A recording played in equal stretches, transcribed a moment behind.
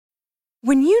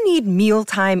When you need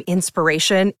mealtime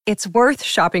inspiration, it's worth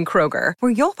shopping Kroger,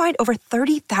 where you'll find over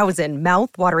 30,000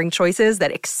 mouth-watering choices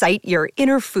that excite your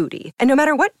inner foodie. And no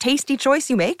matter what tasty choice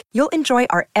you make, you'll enjoy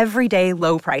our everyday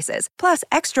low prices, plus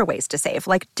extra ways to save,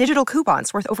 like digital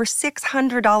coupons worth over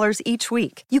 $600 each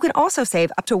week. You can also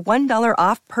save up to $1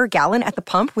 off per gallon at the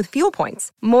pump with fuel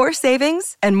points. More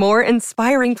savings and more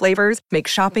inspiring flavors make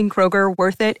shopping Kroger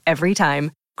worth it every time.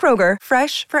 Kroger,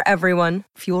 fresh for everyone.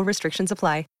 Fuel restrictions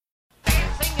apply.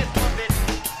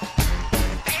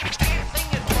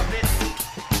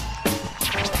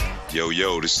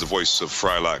 Yo, this is the voice of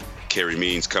Frylock, Carrie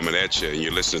Means coming at you, and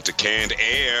you're listening to Canned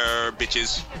Air,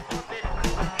 bitches.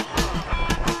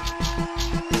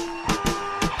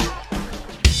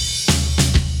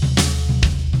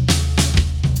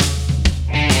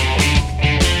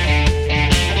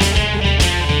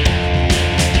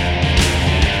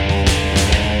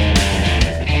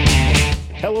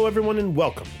 Hello, everyone, and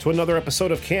welcome to another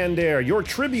episode of Canned Air, your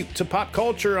tribute to pop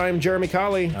culture. I'm Jeremy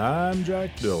Colley. I'm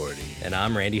Jack Doherty. And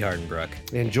I'm Randy Hardenbrook.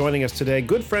 And joining us today,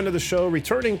 good friend of the show,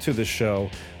 returning to the show,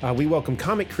 we welcome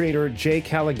comic creator Jay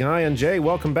Callaghan. Jay,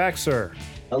 welcome back, sir.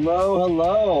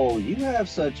 Hello.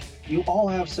 You all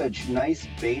have such nice,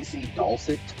 bassy,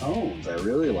 dulcet tones. I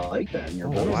really like that in your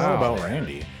voice. Wow. About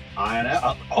Randy. I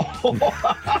know. Oh. What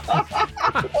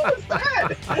was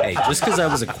that? Hey, just because I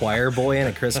was a choir boy in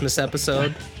a Christmas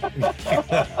episode.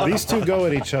 These two go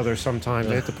at each other sometimes.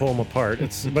 They have to pull them apart.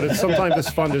 Sometimes it's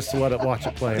fun just to watch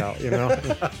it play out, you know?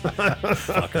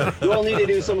 We'll need to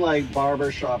do some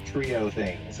barbershop trio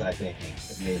things, I think,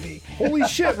 maybe. Holy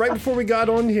shit, right before we got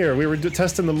on here, we were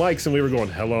testing the mics and we were going,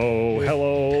 hello.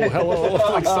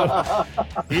 Like, so,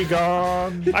 He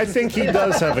gone. I think he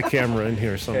does have a camera in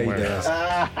here somewhere. Yeah, he does.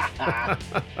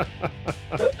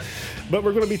 But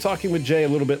we're going to be talking with Jay a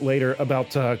little bit later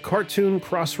about Cartoon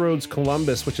Crossroads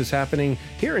Columbus, which is happening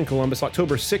here in Columbus,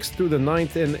 October 6th through the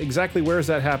 9th. And exactly where is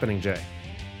that happening, Jay?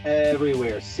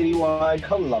 Everywhere. Citywide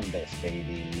Columbus,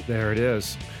 baby. There it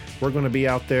is. We're going to be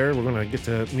out there. We're going to get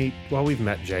to meet, well, we've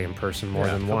met Jay in person more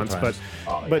than once, but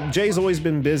Jay's always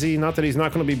been busy. Not that he's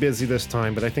not going to be busy this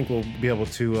time, but I think we'll be able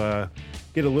to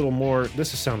get a little more,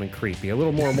 this is sounding creepy, a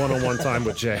little more one-on-one time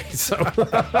with Jay. So,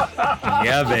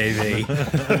 yeah, baby.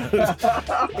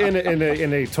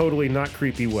 in a totally not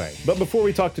creepy way. But before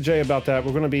we talk to Jay about that,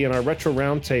 we're going to be in our retro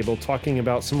roundtable talking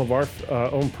about some of our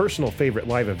own personal favorite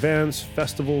live events,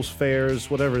 festivals, fairs,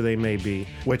 whatever they may be,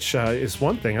 which is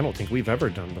one thing I don't think we've ever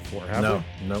done before, have we?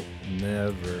 No,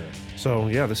 never. So,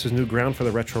 yeah, this is new ground for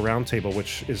the Retro Roundtable,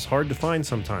 which is hard to find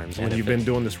sometimes when you've been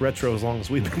doing this retro as long as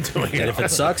we've been doing it. And if it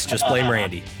sucks, just blame Randy.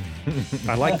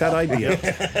 I like that idea.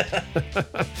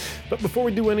 But before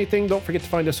we do anything, don't forget to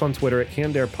find us on Twitter at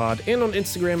CannedAirPod and on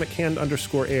Instagram at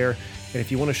Canned_Air. And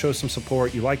if you want to show some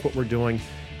support, you like what we're doing,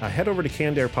 head over to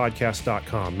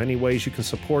CannedAirPodcast.com. Many ways you can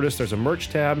support us. There's a merch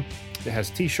tab. It has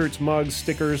t-shirts, mugs,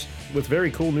 stickers with very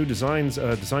cool new designs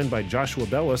designed by Joshua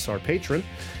Bellis, our patron.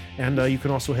 And you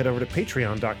can also head over to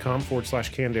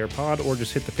patreon.com/CannedAirPod or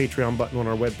just hit the Patreon button on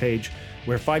our webpage,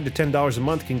 where $5 to $10 a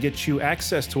month can get you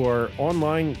access to our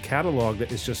online catalog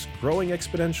that is just growing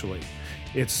exponentially.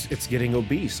 It's getting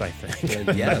obese, I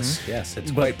think. Yes,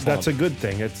 it's quite plump. That's a good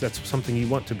thing. That's something you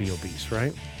want to be obese,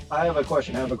 right? I have a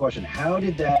question. How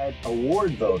did that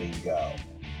award voting go?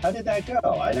 How did that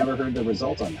go? I never heard the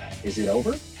results on that. Is it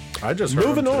over? I just heard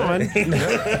Moving on.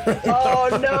 Oh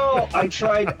no! I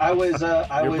tried.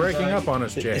 You're breaking up on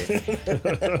us, Jay.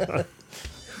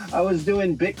 I was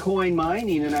doing Bitcoin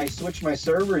mining and I switched my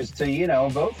servers to,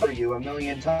 vote for you a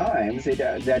million times.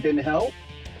 That didn't help.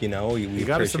 We You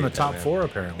got us in the top four,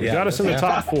 apparently. You got us in the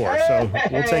top four, so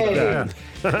we'll take that.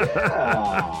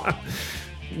 Yeah.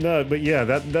 No, but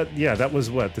that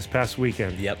was this past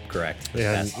weekend. Yep, correct.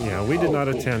 And we did not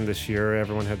attend this year.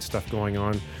 Everyone had stuff going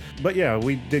on. But yeah,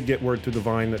 we did get word through the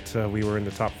Vine that we were in the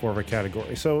top four of our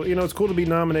category. So, it's cool to be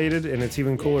nominated, and it's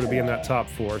even cooler to be in that top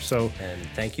four. So, and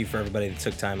thank you for everybody that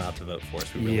took time out to vote for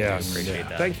us. We really do appreciate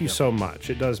that. Thank you so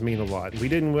much. It does mean a lot. We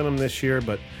didn't win them this year,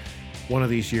 but one of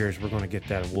these years we're going to get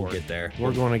that award. We'll get there.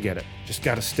 We're going to get it. Just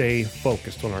got to stay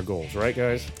focused on our goals, right,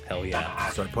 guys? Hell yeah.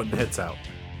 Start putting hits out.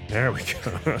 There we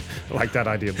go. I like that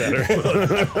idea better.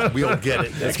 We'll get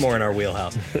it. That's more in our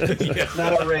wheelhouse. It's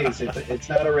not a race. It's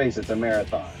not a race. It's a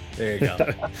marathon. There you go.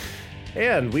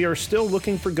 And we are still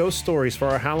looking for ghost stories for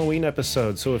our Halloween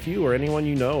episode. So if you or anyone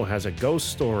you know has a ghost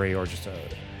story or just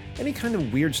any kind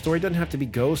of weird story, it doesn't have to be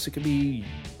ghosts. It could be,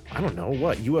 I don't know,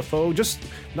 UFO. Just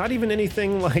not even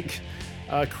anything like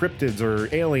cryptids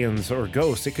or aliens or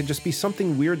ghosts. It could just be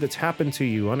something weird that's happened to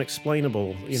you,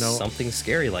 unexplainable, Something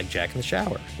scary like Jack in the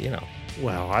Shower,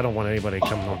 Well, I don't want anybody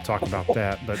coming on to talk about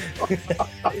that, but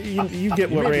you get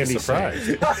what Randy's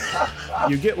saying.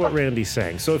 You get what Randy's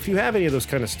saying. So if you have any of those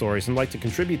kind of stories and like to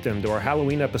contribute them to our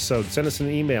Halloween episode, send us an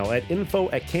email at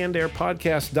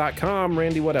info@cannedairpodcast.com.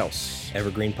 Randy, what else?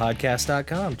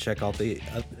 Evergreenpodcast.com. Check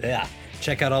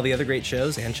out all the other great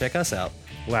shows and check us out.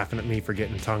 Laughing at me for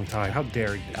getting tongue-tied. How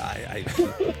dare you? All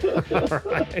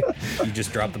right. You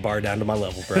just dropped the bar down to my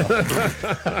level, bro.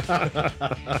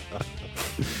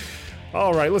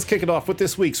 All right, let's kick it off with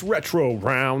this week's Retro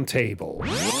Roundtable.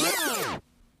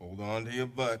 Hold on to your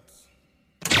butts.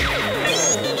 Spared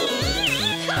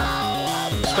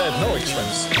no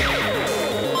expense.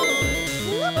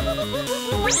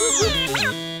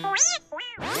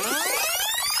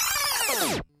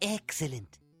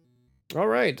 Excellent. All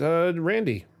right,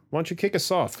 Randy, why don't you kick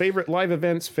us off? Favorite live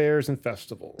events, fairs, and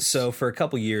festivals? So for a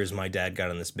couple years, my dad got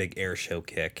on this big air show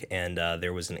kick, and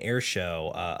there was an air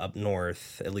show up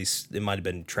north. At least it might have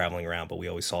been traveling around, but we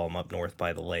always saw him up north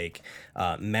by the lake.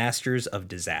 Masters of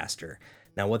Disaster.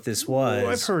 Now, what this was...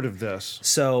 I've heard of this.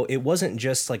 So it wasn't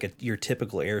just like your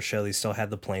typical air show. They still had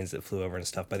the planes that flew over and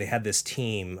stuff, but they had this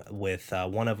team with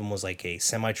one of them was like a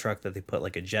semi-truck that they put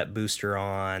like a jet booster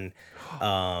on.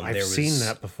 I've seen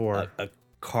that before. A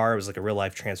car. It was like a real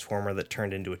life transformer that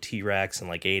turned into a T-Rex and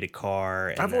like ate a car.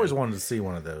 And I've always wanted to see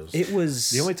one of those. It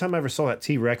was the only time I ever saw that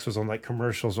T-Rex was on like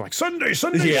commercials like Sunday, yeah,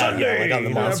 Sunday. like on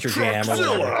the Monster Jam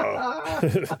or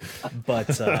whatever.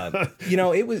 But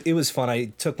it was fun. I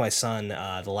took my son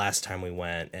the last time we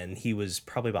went, and he was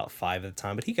probably about 5 at the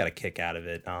time, but he got a kick out of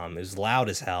it. It was loud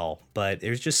as hell, but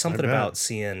there's just something about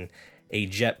seeing a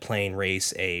jet plane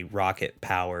race a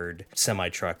rocket-powered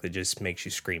semi-truck that just makes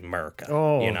you scream Merc.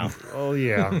 Oh, you know? Oh,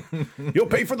 yeah. You'll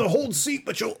pay for the whole seat,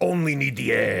 but you'll only need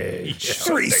the edge.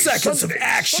 3 seconds of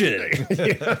action.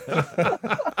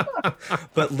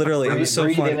 But literally, it was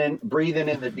so fun. Breathing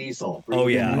in the diesel. Oh,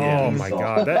 yeah. Oh, my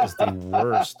God. That is the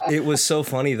worst. It was so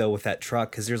funny, though, with that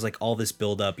truck, because there's like all this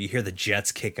buildup. You hear the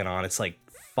jets kicking on. It's like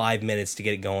 5 minutes to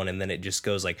get it going, and then it just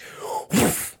goes like,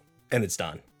 whoosh, and it's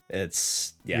done.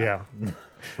 It's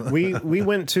we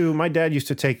went to, my dad used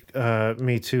to take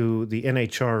me to the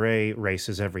NHRA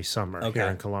races every summer here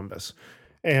in Columbus,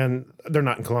 and they're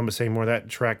not in Columbus anymore. That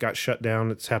track got shut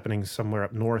down. It's happening somewhere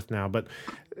up north now, but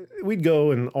we'd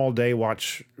go and all day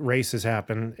watch races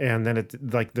happen, and then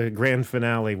like the grand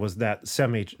finale was that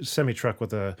semi truck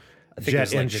with a I think jet it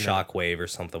was like engine. Shockwave or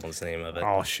something was the name of it.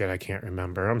 Oh shit, I can't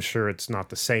remember. I'm sure it's not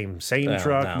the same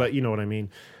truck, but you know what I mean.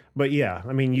 But yeah,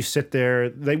 I mean, you sit there,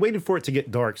 they waited for it to get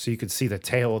dark so you could see the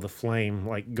tail of the flame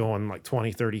like going like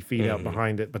 20, 30 feet out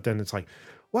behind it. But then it's like,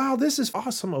 wow, this is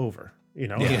awesome over. You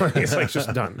know, it's like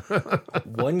just done.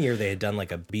 One year they had done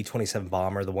like a B-27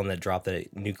 bomber, the one that dropped the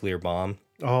nuclear bomb.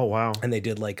 Oh, wow. And they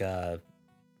did like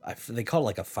they call it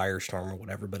like a firestorm or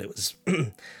whatever, but it was,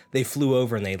 they flew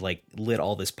over and they like lit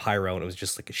all this pyro and it was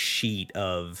just like a sheet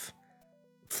of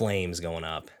flames going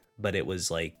up. But it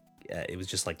was like, it was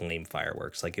just like lame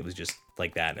fireworks. Like it was just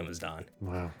like that and it was done.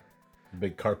 Wow.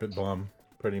 Big carpet bomb,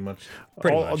 pretty much.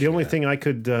 The only thing I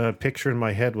could picture in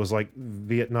my head was like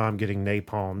Vietnam getting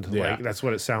napalmed. Yeah. Like that's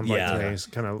what it sounds like today's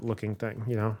kind of looking thing,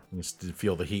 you know? You still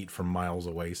feel the heat from miles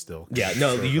away still. Yeah,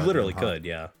 no, you literally could,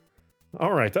 yeah.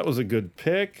 All right, that was a good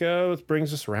pick. That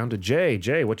brings us around to Jay.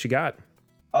 Jay, what you got?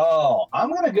 Oh, I'm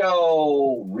going to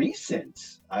go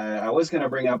recent. I was going to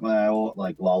bring up my old,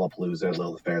 like Lollapalooza,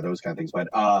 Lilith Fair, those kind of things. But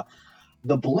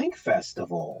the Blink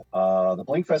Festival. The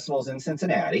Blink Festival is in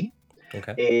Cincinnati.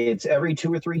 Okay. It's every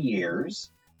 2 or 3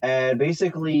 years. And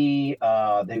basically,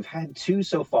 they've had 2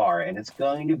 so far. And it's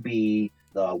going to be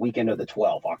the weekend of the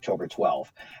 12th, October 12th.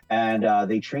 And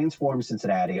they transform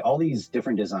Cincinnati. All these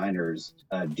different designers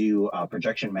do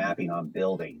projection mapping on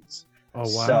buildings. Oh,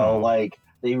 wow. So, like,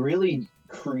 they really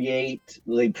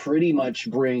they pretty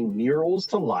much bring murals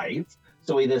to life.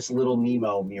 So we had this little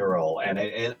Nemo mural, and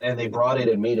they brought it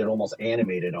and made it almost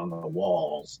animated on the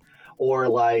walls. Or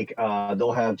like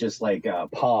they'll have just like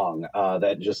Pong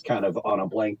that just kind of on a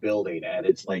blank building, and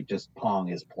it's like just Pong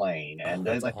is playing, and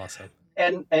that's like, awesome.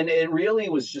 And it really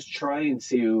was just trying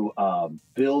to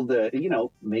build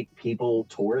make people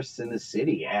tourists in the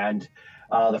city. And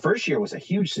the first year was a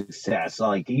huge success.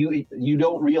 Like you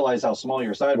don't realize how small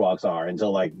your sidewalks are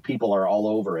until like people are all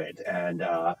over it, and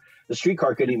the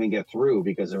streetcar couldn't even get through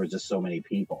because there was just so many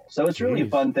people. So it's really a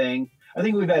fun thing. I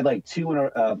think we've had like two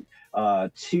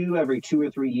every 2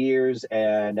 or 3 years,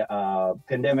 and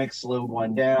pandemic slowed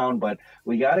one down, but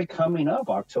we got it coming up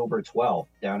October 12th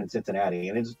down in Cincinnati,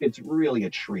 and it's really a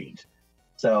treat.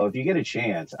 So if you get a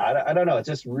chance, I don't know, it's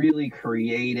just really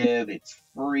creative. It's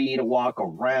free to walk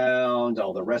around.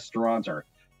 All the restaurants are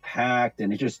packed,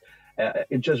 and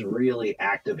it just really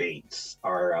activates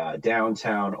our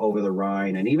downtown over the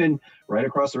Rhine, and even right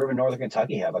across the river in northern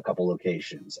Kentucky have a couple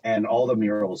locations, and all the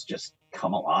murals just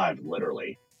come alive,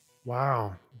 literally.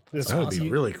 Wow. That would be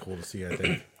really cool to see, I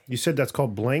think. You said that's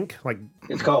called Blink? Like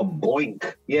It's called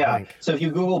Blink. Yeah. Blink. So if you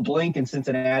Google Blink in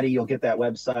Cincinnati, you'll get that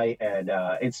website, and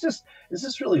it's just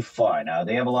really fun.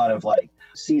 They have a lot of like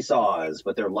seesaws,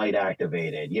 but they're light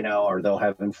activated, or they'll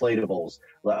have inflatables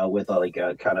with like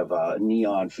a kind of a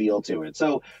neon feel to it.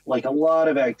 So like a lot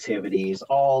of activities,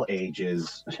 all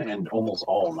ages, and almost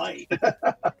all night.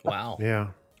 Wow.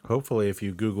 Yeah. Hopefully, if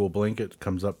you Google Blink, it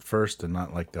comes up first and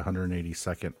not like the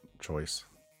 182nd choice.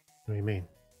 What do you mean?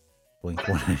 Blink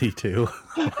 182.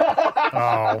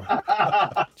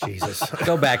 Oh, Jesus.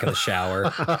 Go back in the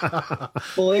shower.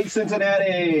 Blink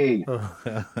Cincinnati.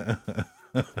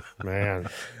 Man.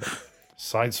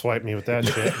 Sideswipe me with that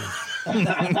shit.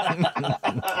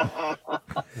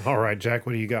 All right, Jack,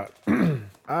 what do you got?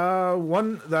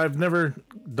 One that I've never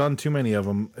done too many of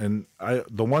them, and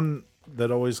the one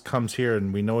that always comes here,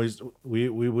 and we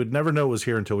would never know it was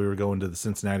here until we were going to the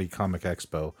Cincinnati Comic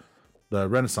Expo, the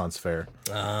Renaissance Fair.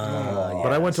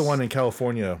 But I went to one in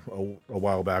California a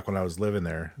while back when I was living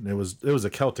there. And it was a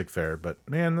Celtic fair, but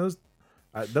man,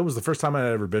 that was the first time I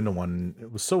had ever been to one.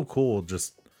 It was so cool,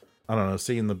 just I don't know,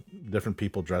 seeing the different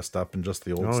people dressed up and just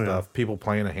the old stuff, people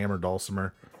playing a hammer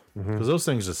dulcimer, because those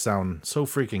things just sound so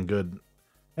freaking good.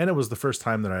 And it was the first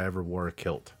time that I ever wore a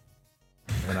kilt.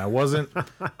 And I wasn't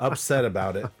upset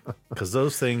about it because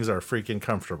those things are freaking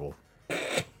comfortable.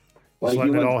 Just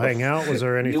letting it all hang out? Was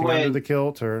there anything under the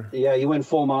kilt? Or Yeah, you went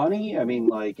full Monty? I mean,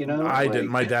 like, I didn't.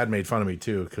 My dad made fun of me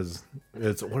too because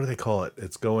it's, what do they call it?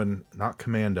 It's going, not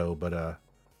commando, but I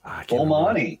can't full remember.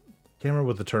 Monty. Can't remember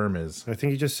what the term is. I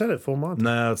think you just said it, full Monty.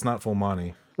 No, it's not full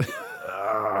Monty.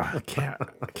 I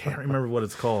can't remember what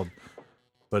it's called.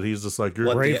 But he's just like, you're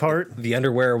Braveheart. The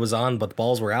underwear was on, but the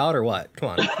balls were out, or what? Come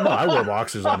on. No, I wore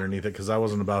boxers underneath it because I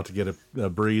wasn't about to get a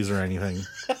breeze or anything.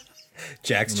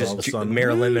 Jack's And all of a just sudden-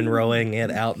 Marilyn Monroeing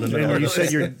it out in the middle. And you of said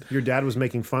this. your dad was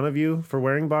making fun of you for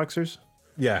wearing boxers?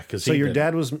 Yeah, because So your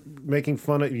dad was making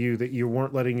fun of you that you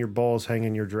weren't letting your balls hang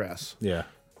in your dress. Yeah,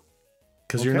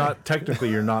 because you're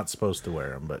not supposed to wear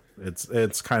them, but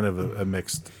it's kind of a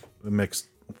mixed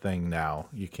thing now.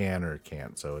 You can or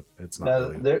can't, so it's not. Now,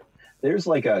 really... there's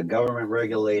like a government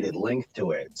regulated length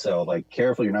to it. So like,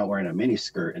 careful you're not wearing a mini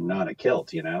skirt and not a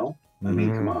kilt. I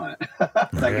mean, come on, that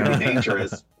can be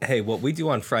dangerous. Hey, what we do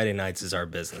on Friday nights is our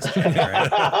business, Jack,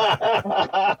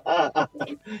 all right?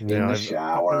 In the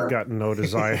shower. I've got no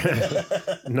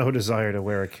desire to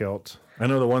wear a kilt. I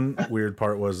know the one weird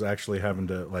part was actually having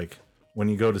to, like, when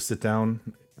you go to sit down,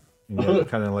 you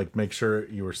kind of like make sure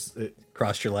you were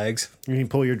Cross your legs. You can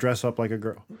pull your dress up like a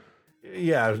girl.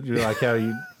 Yeah, like how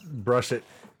you brush it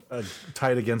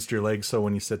tight against your legs, so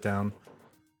when you sit down.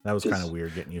 That was kind of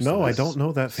weird getting used to No, this. I don't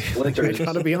know that feeling. I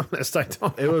gotta be honest, I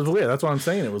don't. It was weird. That's what I'm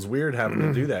saying. It was weird having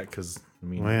to do that because, I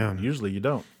mean, usually you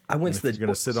don't. I went to the... You're going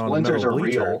to sit on a Splinters metal are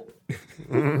bleacher.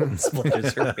 real.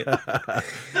 Splinters are real.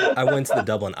 I went to the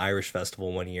Dublin Irish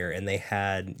Festival one year, and they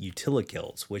had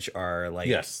utilakilts, which are like...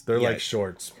 Yes, they're like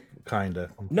shorts, kind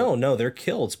of. No, they're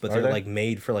kilts, but they're they? like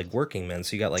made for like working men.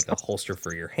 So you got like a holster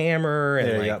for your hammer, and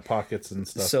Yeah, like you got pockets and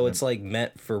stuff. so it's like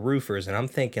meant for roofers. And I'm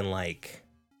thinking like,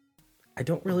 I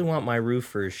don't really want my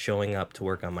roofers showing up to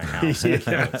work on my house. in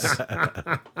kilts.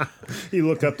 You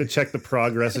look up to check the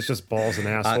progress. It's just balls and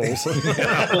assholes.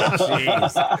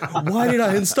 Jeez. Why did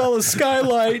I install a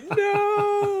skylight?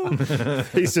 No.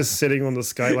 He's just sitting on the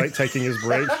skylight taking his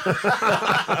break.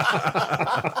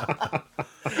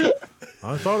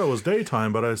 I thought it was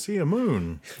daytime, but I see a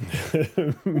moon.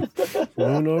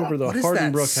 Moon over the What is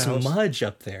that Hardenbrook house. smudge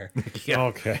up there?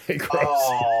 Okay, gross.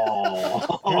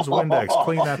 Oh. Here's Windex.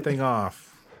 Clean that thing off.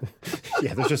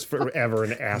 Yeah, there's just forever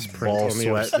an ass print Ball on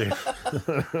the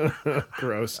sweat. Dude.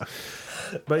 Gross.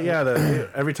 But yeah,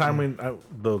 every time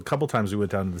the couple times we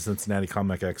went down to the Cincinnati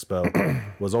Comic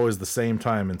Expo was always the same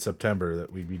time in September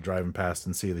that we'd be driving past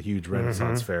and see the huge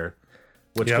Renaissance Fair,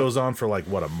 which goes on for like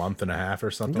what, a month and a half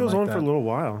or something. It goes like on that. for a little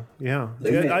while. Yeah,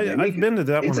 I've been to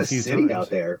that one a few It's a city times. out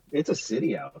there. It's a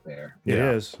city out there. It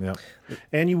is. Yeah.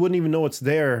 And you wouldn't even know it's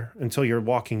there until you're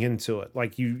walking into it.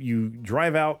 Like you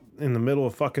drive out in the middle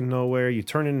of fucking nowhere, you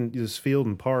turn in this field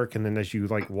and park, and then as you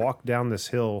like walk down this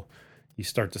hill, you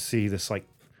start to see this like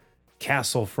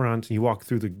castle front. And you walk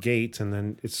through the gate, and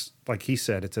then it's like he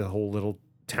said, it's a whole little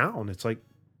town. It's like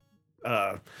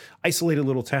isolated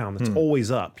little town that's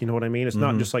always up. You know what I mean? It's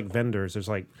not just like vendors. There's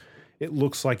like, it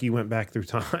looks like you went back through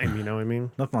time. You know what I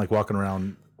mean? Nothing like walking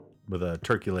around with a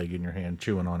turkey leg in your hand,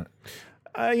 chewing on it.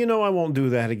 You know, I won't do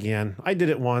that again. I did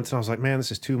it once, and I was like, man,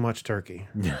 this is too much turkey.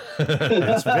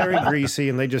 It's very greasy,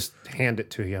 and they just hand it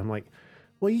to you. I'm like,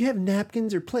 well, you have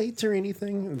napkins or plates or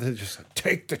anything? And they're just like,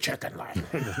 take the chicken leg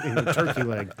in the turkey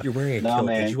leg. You're wearing a kilt.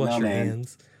 Did you wash your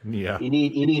hands? Yeah. You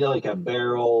need like a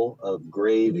barrel of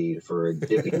gravy for a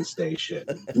dipping station.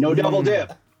 No double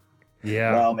dip.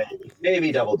 Yeah. Well,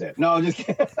 maybe double dip. No, I'm just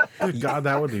kidding. God,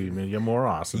 that would be more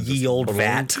awesome. Ye old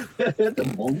vat. At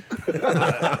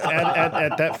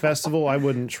that festival, I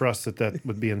wouldn't trust that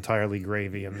would be entirely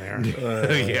gravy in there.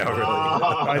 Yeah, really.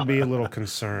 I'd be a little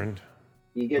concerned.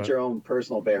 You get your own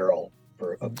personal barrel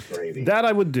of gravy. That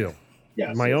I would do.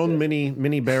 Yes, My own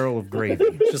mini barrel of gravy.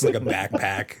 Just like a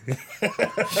backpack.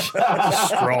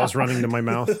 Straws running to my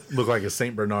mouth. Look like a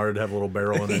Saint Bernard, have a little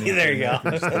barrel in it. There you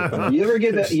go. You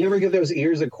ever get those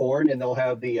ears of corn and they'll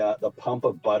have the pump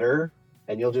of butter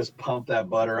and you'll just pump that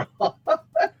butter on?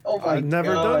 Oh my I've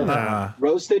never God. done that.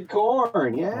 Roasted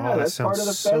corn. Yeah, Oh, that that's part of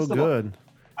the sounds festival. so good.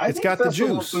 It's got the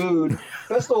juice.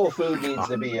 Festival food needs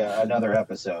to be another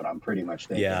episode. I'm pretty much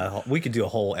thinking. Yeah, we could do a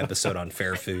whole episode on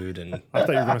fair food and. I thought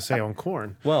you were going to say on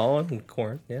corn. Well, on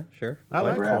corn, yeah, sure. I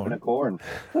like Whatever happened to corn?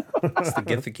 It's the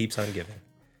gift that keeps on giving.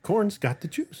 Corn's got the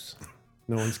juice.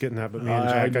 No one's getting that but me and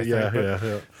Jack. I think,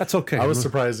 yeah. That's okay. I was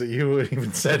surprised that you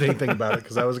even said anything about it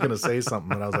because I was going to say something,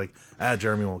 but I was like,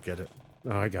 Jeremy won't get it.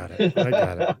 Oh, I got it.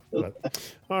 But,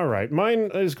 all right.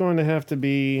 Mine is going to have to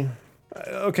be...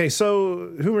 Okay,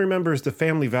 so who remembers the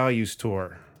Family Values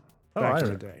tour back in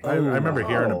the day? I remember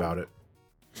hearing about it.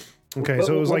 Okay,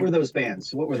 so it was what like... were those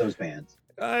bands? What were those bands?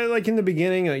 Like in the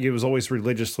beginning, it was always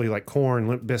religiously like Korn,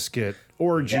 Limp Bizkit,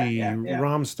 Orgy,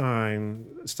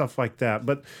 Rammstein, stuff like that.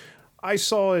 But I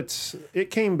saw it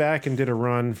came back and did a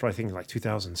run for I think like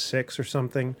 2006 or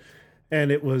something.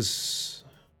 And it was,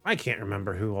 I can't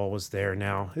remember who all was there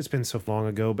now. It's been so long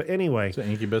ago. But anyway. Is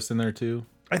Incubus in there too?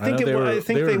 I think they were.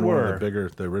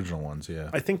 The original ones, yeah.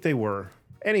 I think they were.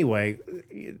 Anyway,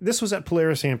 this was at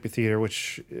Polaris Amphitheater,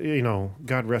 which, you know,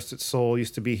 God rest its soul,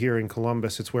 used to be here in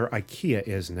Columbus. It's where IKEA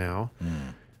is now.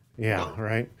 Yeah,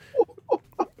 right?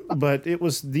 But it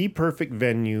was the perfect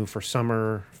venue for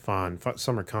summer fun,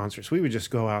 summer concerts. We would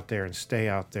just go out there and stay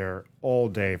out there all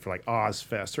day for like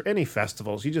Ozfest or any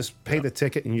festivals. You just pay the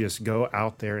ticket and you just go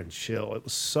out there and chill. It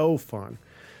was so fun.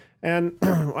 And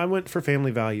I went for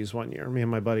Family Values one year. Me and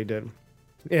my buddy did.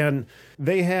 And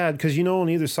they had, because you know on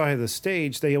either side of the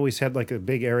stage, they always had like a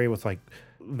big area with like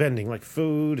vending, like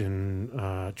food and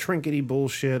trinkety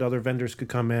bullshit. Other vendors could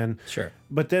come in. Sure.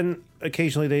 But then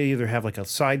occasionally they either have like a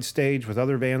side stage with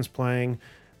other bands playing.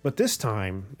 But this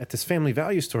time at this Family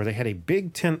Values store, they had a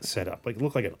big tent set up. Like it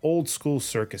looked like an old school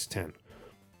circus tent.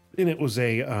 And it was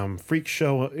a freak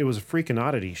show. It was a freak and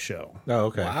oddity show. Oh,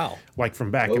 okay. Wow. Like from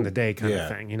back in the day kind of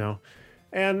thing, you know?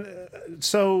 And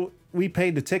so we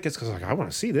paid the tickets because like, I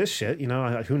want to see this shit, you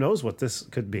know? Who knows what this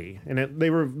could be? And they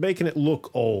were making it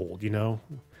look old, you know?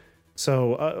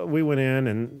 So we went in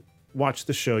and watched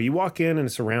the show. You walk in and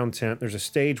it's a round tent. There's a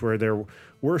stage where there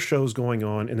were shows going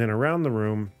on. And then around the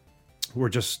room were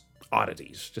just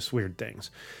oddities, just weird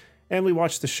things. And we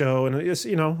watched the show, and it's,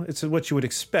 you know, it's what you would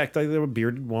expect. Like, there was a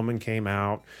bearded woman came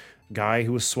out, a guy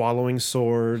who was swallowing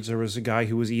swords. There was a guy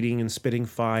who was eating and spitting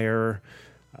fire.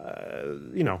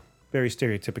 You know, very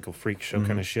stereotypical freak show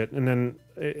kind of shit. And then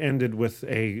it ended with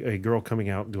a girl coming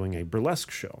out doing a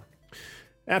burlesque show.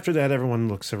 After that, everyone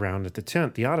looks around at the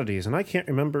tent, the oddities, and I can't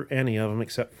remember any of them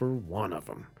except for one of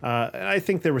them. I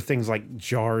think there were things like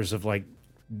jars of like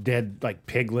dead like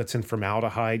piglets and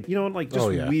formaldehyde, you know, like just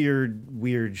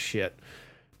weird shit.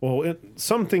 Well,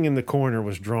 something in the corner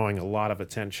was drawing a lot of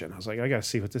attention. I was like, I gotta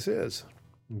see what this is.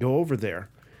 Go over there,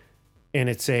 and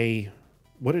it's a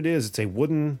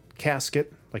wooden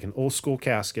casket, like an old school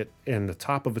casket, and the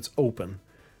top of it's open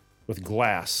with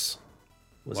glass.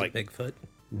 Was it Bigfoot?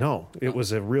 No, it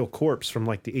was a real corpse from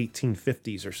like the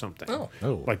 1850s or something.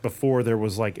 Oh. Like before there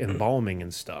was like embalming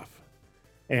and stuff.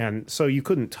 And so you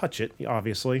couldn't touch it,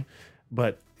 obviously,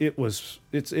 but it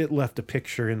left a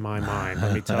picture in my mind.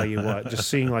 Let me tell you what, just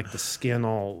seeing like the skin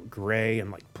all gray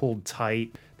and like pulled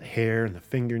tight, the hair and the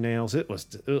fingernails, it was.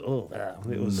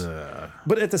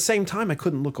 But at the same time, I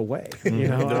couldn't look away. You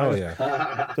know,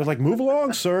 they're like, "Move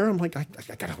along, sir." I'm like, I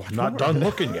gotta watch. Not done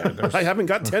looking yet. I haven't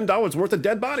got $10 worth of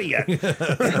dead body yet. It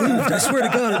moved. I swear to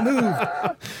God, it moved.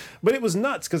 But it was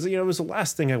nuts because, you know, it was the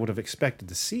last thing I would have expected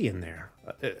to see in there,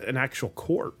 an actual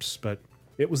corpse. But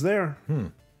it was there.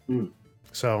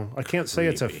 So I can't say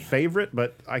it's a favorite,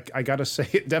 but I gotta say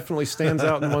it definitely stands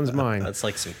out in one's mind. That's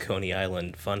like some Coney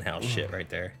Island Funhouse shit right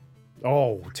there.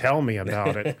 Oh, tell me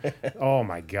about it. Oh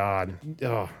my God.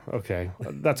 Oh, okay.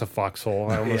 That's a foxhole.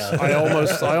 I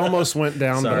almost went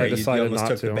down, Sorry, but I decided you almost not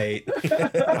took to. The bait.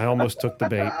 I almost took the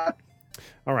bait.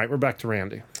 All right, we're back to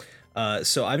Randy.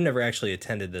 So I've never actually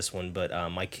attended this one, but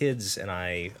my kids and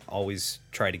I always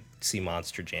try to see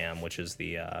Monster Jam, which is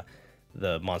the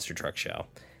monster truck show.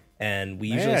 And we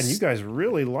usually... Man, you guys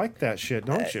really like that shit,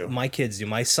 don't you? My kids do.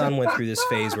 My son went through this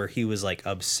phase where he was like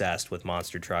obsessed with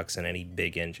monster trucks and any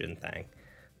big engine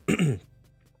thing.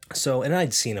 So, and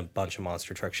I'd seen a bunch of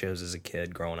monster truck shows as a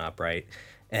kid growing up, right?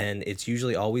 And it's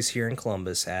usually always here in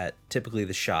Columbus at typically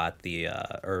the Shot,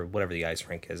 or whatever the ice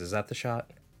rink is. Is that the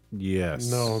Shot? Yes.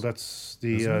 No, that's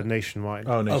the Nationwide.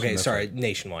 Oh, Nationwide. Okay, sorry,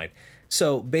 Nationwide.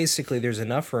 So basically, there's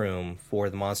enough room for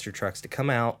the monster trucks to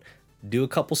come out, do a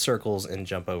couple circles, and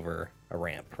jump over a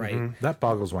ramp, right? Mm-hmm. That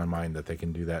boggles my mind that they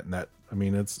can do that. And that, I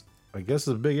mean, I guess it's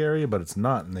a big area, but it's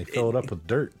not. And they fill it up with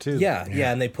dirt, too. Yeah,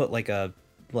 and they put like a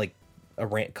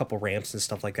couple ramps and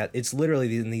stuff like that. It's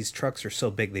literally, these trucks are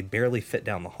so big, they barely fit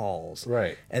down the halls.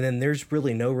 Right. And then there's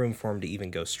really no room for them to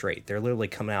even go straight. They're literally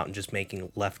coming out and just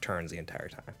making left turns the entire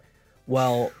time.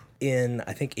 Well, in,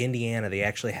 I think, Indiana, they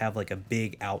actually have like a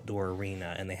big outdoor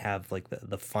arena and they have like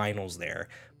the finals there.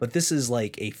 But this is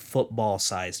like a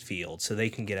football-sized field, so they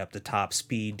can get up to top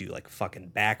speed, do like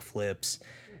fucking backflips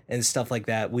and stuff like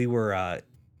that. We were,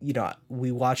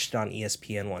 we watched it on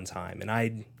ESPN one time, and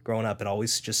I'd grown up and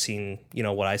always just seen,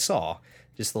 what I saw,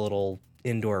 just the little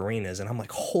indoor arenas, and I'm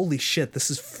like, holy shit,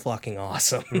 this is fucking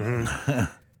awesome. Mm-hmm.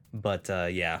 But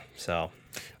yeah, so...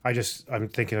 I'm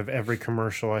thinking of every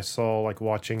commercial I saw, like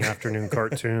watching afternoon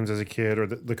cartoons as a kid, or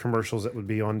the commercials that would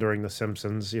be on during The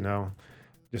Simpsons,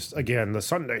 Just, again, the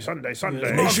Sunday.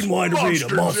 Nationwide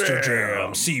Arena, Monster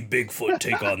Jam. See Bigfoot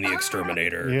take on the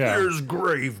Exterminator. Yeah. Here's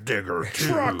Gravedigger,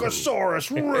 too. Truckosaurus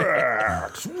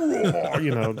Rex.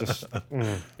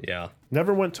 Yeah.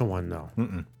 Never went to one, though.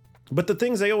 Mm-mm. But the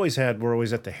things they always had were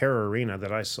always at the Hare Arena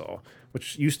that I saw,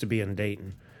 which used to be in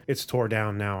Dayton. It's tore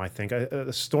down now, I think.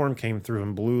 A storm came through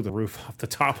and blew the roof off the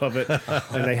top of it,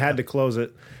 and they had to close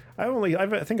it. I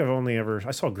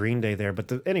saw Green Day there,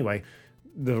 but anyway,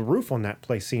 the roof on that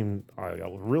place seemed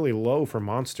really low for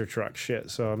monster truck shit,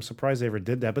 so I'm surprised they ever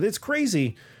did that. But it's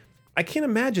crazy. I can't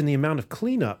imagine the amount of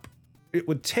cleanup it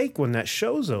would take when that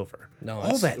show's over. No,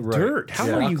 all that dirt.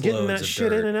 How are you getting that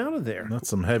shit in and out of there? That's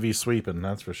some heavy sweeping,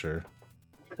 that's for sure.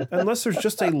 Unless there's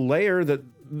just a layer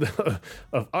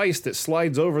of ice that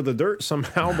slides over the dirt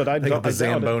somehow, but I think the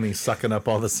Zamboni sucking up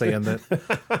all the sand that.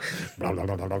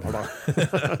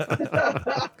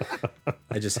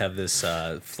 I just have this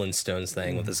Flintstones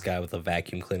thing with this guy with a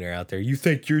vacuum cleaner out there. You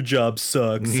think your job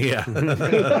sucks? Yeah.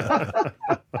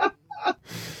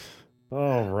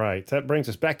 All right, that brings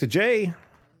us back to Jay.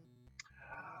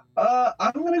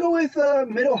 I'm gonna go with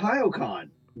Mid-Ohio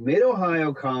Con.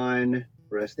 Mid-Ohio Con,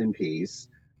 rest in peace,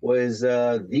 was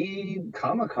the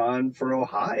Comic-Con for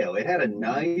Ohio. It had a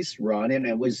nice run, and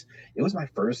it was my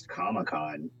first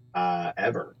Comic-Con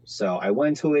ever. So I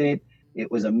went to it. It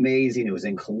was amazing. It was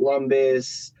in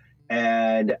Columbus,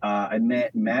 and I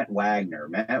met Matt Wagner.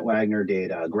 Matt Wagner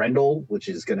did Grendel, which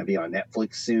is going to be on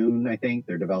Netflix soon. I think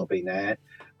they're developing that.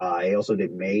 He also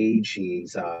did Mage.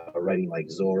 He's writing like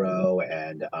Zorro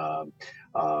and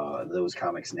those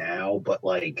comics now. But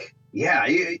like, yeah,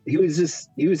 he was just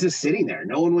sitting there.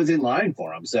 No one was in line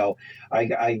for him. So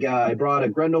I brought a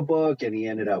Grendel book, and he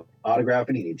ended up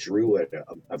autographing it. He drew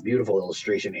a beautiful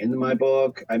illustration into my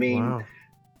book. I mean, wow.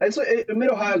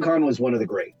 Mid-Ohio Con was one of the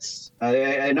greats.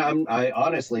 I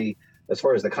honestly, as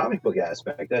far as the comic book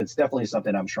aspect, that's definitely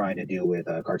something I'm trying to do with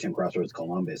Cartoon Crossroads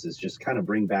Columbus, is just kind of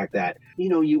bring back that,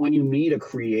 when you meet a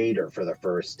creator for the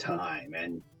first time.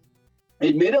 And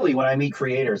admittedly, when I meet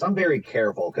creators, I'm very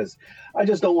careful because I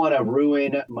just don't want to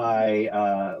ruin my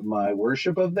my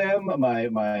worship of them,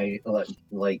 my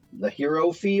like the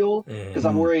hero feel, because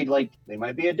I'm worried like they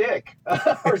might be a dick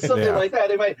or something like that.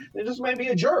 They just might be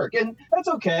a jerk, and that's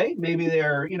okay. Maybe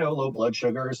they're low blood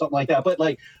sugar or something like that. But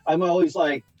like I'm always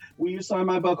like, will you sign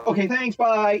my book? Okay, thanks,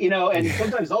 bye. And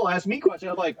sometimes they'll ask me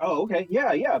questions. I'm like, oh, okay,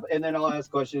 yeah, and then I'll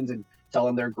ask questions and tell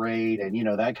them they're great and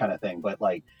that kind of thing. But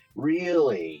like,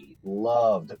 really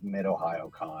loved Mid-Ohio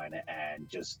Con, and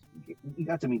just you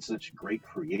got to meet such great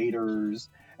creators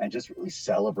and just really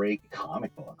celebrate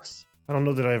comic books. I don't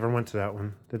know that I ever went to that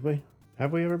one. Did we?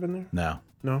 Have we ever been there?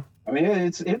 No. I mean,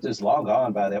 it's just long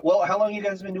gone by that. Well, how long you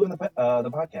guys been doing the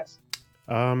podcast?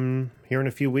 Here in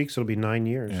a few weeks it'll be 9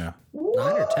 years. Yeah. 9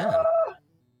 or 10.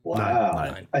 Wow.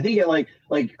 9. I think it like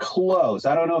close.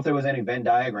 I don't know if there was any Venn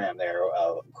diagram there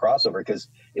crossover, because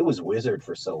it was Wizard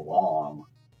for so long.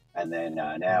 And then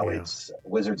now it's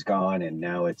Wizard's gone, and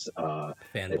now it's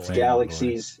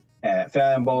Galaxies.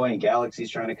 Fanboy and Galaxy's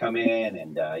trying to come in,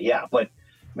 and but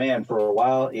man, for a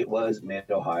while it was Mid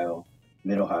Ohio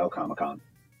Comic Con.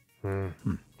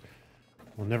 Mm-hmm.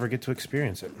 We'll never get to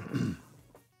experience it.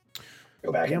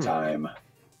 Go back in time.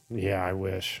 Yeah, I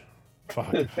wish.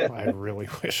 Fuck, I really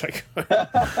wish I could.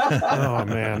 Oh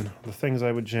man, the things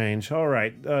I would change. All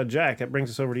right, Jack, that brings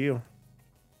us over to you.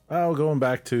 Oh, going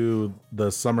back to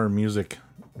the summer music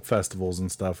festivals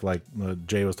and stuff like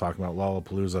Jay was talking about,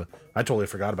 Lollapalooza. I totally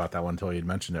forgot about that one until you'd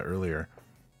mentioned it earlier.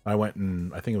 I went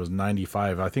in, I think it was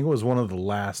 95. I think it was one of the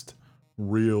last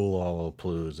real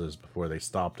Lollapaloozas before they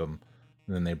stopped them.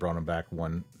 And then they brought them back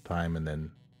one time and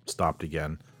then stopped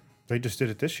again. They just did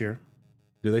it this year.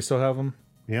 Do they still have them?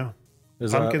 Yeah.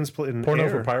 Is Pumpkins in Porno Air.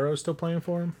 for Pyro still playing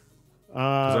for him?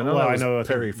 I know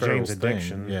Perry Farrell's Jane's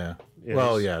Addiction. thing. Yeah. is.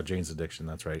 Well, yeah, Jane's Addiction.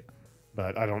 That's right.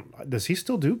 But I don't. Does he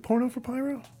still do Porno for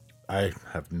Pyro? I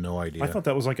have no idea. I thought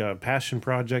that was like a passion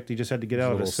project. He just had to get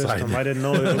out of his little system. side- I didn't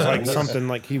know it was like something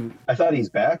like he. I thought he's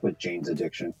back with Jane's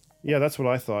Addiction. Yeah, that's what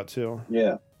I thought too.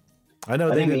 Yeah. I know I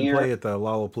they think the didn't year- play at the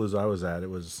Lollapalooza I was at. It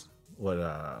was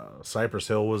Cypress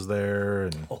Hill was there,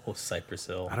 and Oh, Cypress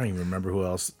Hill. I don't even remember who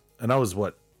else. And I was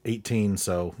 18,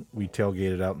 so we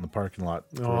tailgated out in the parking lot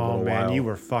for a Oh little man, while. you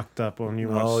were fucked up when you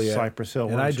were Cypress Hill.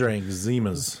 And I weren't you? drank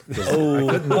Zimas. I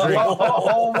couldn't drink.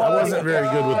 I wasn't very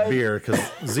good with beer because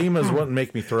Zimas wouldn't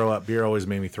make me throw up. Beer always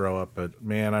made me throw up. But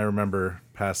man, I remember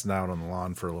passing out on the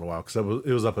lawn for a little while because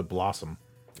it was up at Blossom.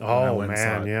 And I Oh went and saw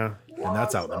man, it. yeah, And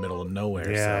that's out in the middle of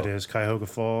nowhere. yeah, so. it is Cuyahoga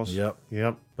Falls. Yep.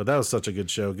 Yep. But that was such a good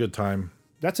show. Good time.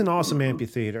 That's an awesome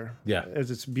amphitheater. Yeah.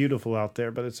 It's beautiful out there,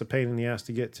 but it's a pain in the ass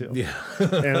to get to. Yeah.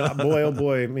 And boy, oh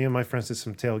boy, me and my friends did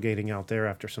some tailgating out there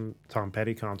after some Tom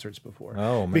Petty concerts before.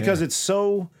 Oh, man. Because it's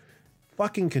so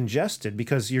fucking congested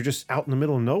because you're just out in the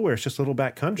middle of nowhere. It's just little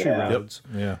back country roads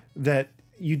Yeah. that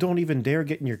you don't even dare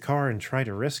get in your car and try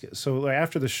to risk it. So like,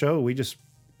 after the show,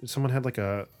 someone had like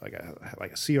a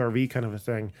CRV kind of a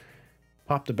thing.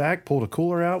 Popped the back, pulled a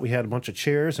cooler out. We had a bunch of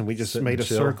chairs, and we just Sit made and a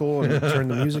chill. circle and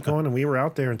turned the music on, and we were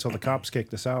out there until the cops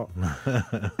kicked us out.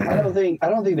 I don't think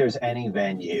there's any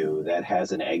venue that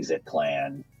has an exit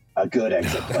plan, a good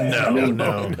exit plan.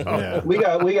 No. Yeah. We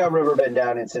got Riverbend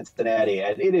down in Cincinnati,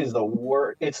 and it is the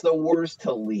worst. It's the worst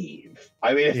to leave.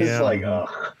 I mean, it's Yeah. like, ugh.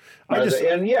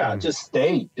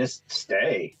 Just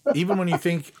stay. Even when you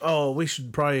think, oh, we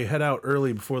should probably head out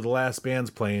early before the last band's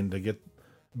playing to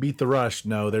beat the rush.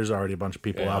 No, there's already a bunch of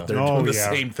people out there doing the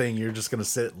same thing. You're just going to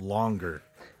sit longer.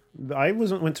 I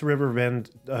went to Riverbend.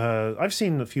 I've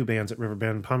seen a few bands at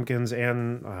Riverbend, Pumpkins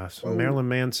and some Marilyn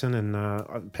Manson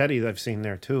and Petty that I've seen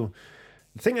there too.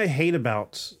 The thing I hate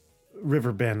about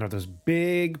Riverbend are those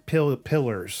big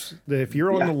pillars that if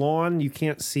you're on the lawn, you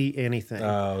can't see anything.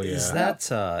 Oh yeah. Is that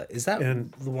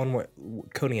the one where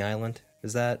Coney Island?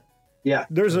 Is that? Yeah.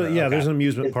 There's an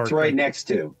amusement park. It's right next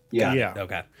to. Yeah. Yeah.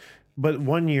 Okay. But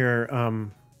one year,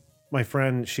 my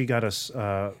friend, she got us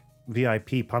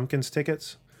VIP Pumpkins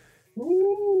tickets.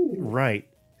 Ooh. Right.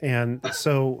 And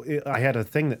so I had a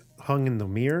thing that hung in the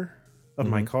mirror of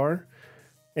my car.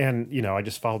 And, I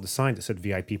just followed the sign that said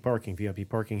VIP parking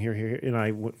here. And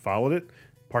I followed it,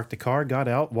 parked the car, got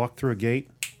out, walked through a gate.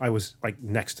 I was like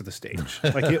next to the stage.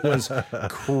 Like it was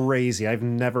crazy. I've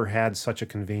never had such a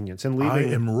convenience. And leaving,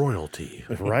 I am royalty.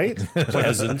 right?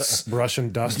 Presents,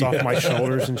 brushing dust off my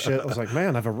shoulders and shit. I was like,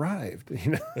 man, I've arrived.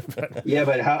 Yeah,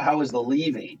 but how was the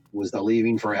leaving? Was the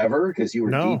leaving forever? Because you were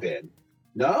No. deep in.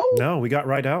 No? No, we got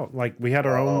right out. Like we had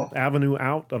our own avenue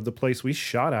out of the place. We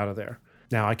shot out of there.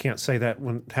 Now I can't say that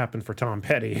wouldn't happen for Tom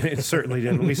Petty. It certainly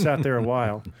didn't. We sat there a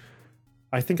while.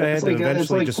 I think I had to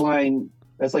eventually just flying.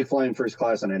 That's like flying first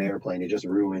class on an airplane. It just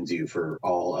ruins you for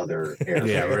all other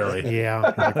airplanes. Yeah, really. Yeah,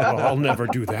 like, well, I'll never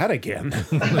do that again.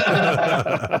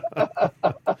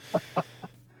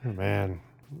 Man,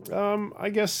 I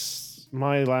guess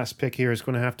my last pick here is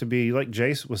going to have to be like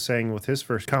Jace was saying with his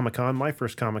first Comic-Con, my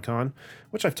first Comic-Con,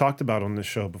 which I've talked about on this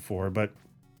show before. But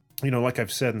like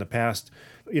I've said in the past,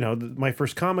 my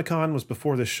first Comic-Con was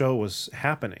before this show was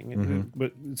happening,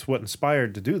 but it's what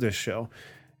inspired to do this show,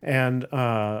 and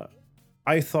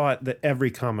I thought that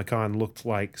every Comic-Con looked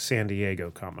like San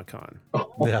Diego Comic-Con.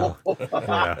 Yeah.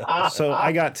 So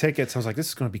I got tickets. I was like, this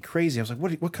is going to be crazy. I was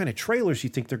like, what kind of trailers do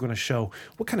you think they're going to show?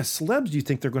 What kind of celebs do you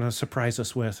think they're going to surprise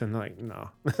us with? And like, no.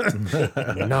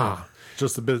 Nah.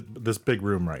 Just this big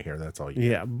room right here. That's all you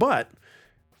Yeah, but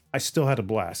I still had a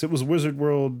blast. It was Wizard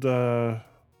World,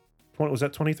 was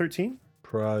that 2013?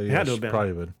 Probably It had to have been.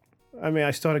 Probably been. I mean,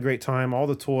 I still had a great time. All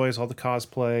the toys, all the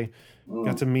cosplay.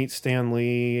 Got to meet Stan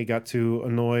Lee. Got to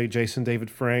annoy Jason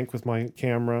David Frank with my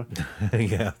camera.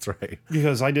 Yeah, that's right.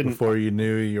 Because I didn't. Before you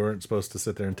knew, you weren't supposed to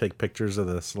sit there and take pictures of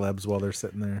the celebs while they're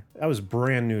sitting there. I was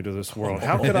brand new to this world.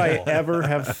 How could I ever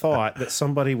have thought that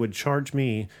somebody would charge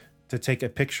me to take a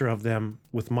picture of them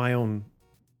with my own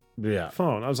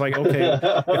phone? I was like, okay,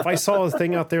 if I saw a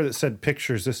thing out there that said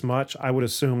pictures this much, I would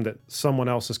assume that someone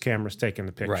else's camera's taking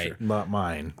the picture. Right. Not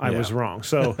mine. I was wrong.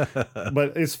 So,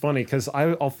 but it's funny because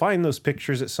I'll find those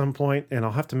pictures at some point and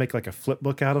I'll have to make like a flip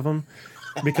book out of them.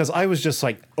 Because I was just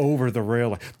like over the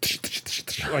rail,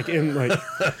 like in like,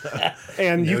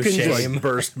 and No you can shame. just Like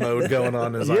burst mode going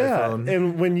on his iPhone.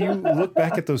 and when you look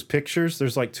back at those pictures,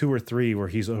 there's like 2 or 3 where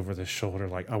he's over the shoulder,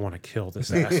 like, I want to kill this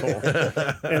asshole.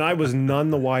 And I was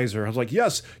none the wiser. I was like,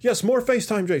 yes, more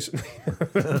FaceTime, Jason.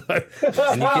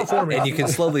 And you can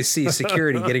slowly see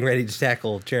security getting ready to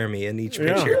tackle Jeremy in each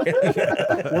picture.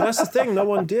 Well, that's the thing. No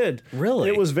one did. Really?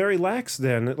 It was very lax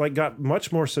then. It like got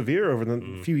much more severe over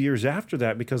the few years after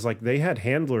that because like they had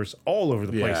handlers all over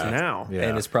the place now. Yeah.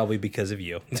 And it's probably because of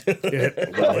you. Well,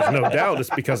 there's no doubt it's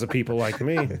because of people like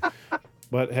me.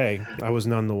 But hey, I was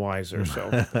none the wiser.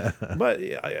 So, but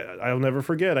I'll never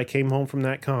forget. I came home from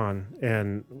that con,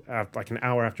 and like an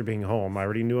hour after being home, I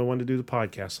already knew I wanted to do the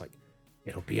podcast. Like,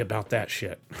 it'll be about that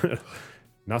shit.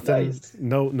 Nothing. Nice.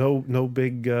 No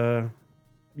big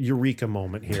eureka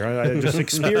moment here. I just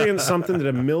experienced something that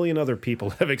a million other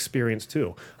people have experienced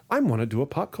too. I want to do a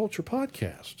pop culture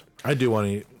podcast. I do want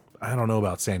to. I don't know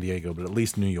about San Diego, but at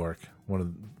least New York, one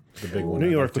of the big ones. New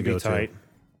I'd York like to would be go tight. to.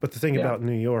 But the thing about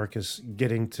New York is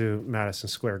getting to Madison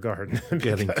Square Garden.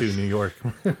 Getting to New York.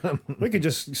 We could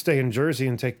just stay in Jersey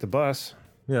and take the bus.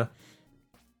 Yeah.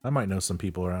 I might know some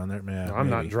people around there, man. I'm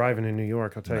not driving in New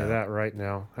York, I'll tell you that right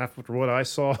now. After what I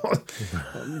saw,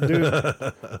 dude,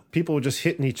 people were just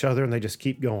hitting each other and they just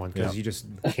keep going because you just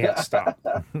can't stop.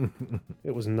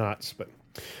 It was nuts, but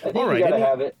I think all right, you got to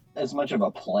have it as much of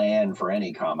a plan for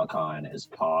any Comic-Con as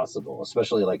possible,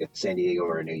 especially like at San Diego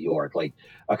or New York. Like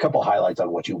a couple highlights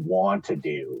on what you want to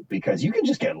do, because you can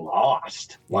just get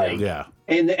lost,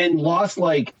 and lost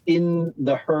like in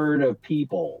the herd of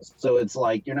people. So it's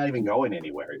like you're not even going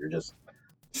anywhere. You're just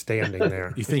standing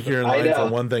there. You think you're in line for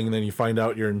one thing, and then you find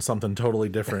out you're in something totally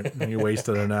different, and you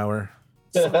wasted an hour.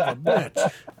 Son of a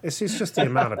bitch. It's just the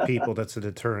amount of people that's a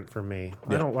deterrent for me.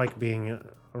 I don't like being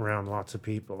around lots of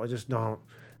people. I just don't.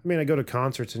 I mean, I go to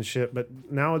concerts and shit, but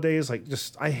nowadays, like,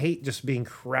 I hate just being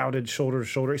crowded shoulder to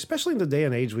shoulder, especially in the day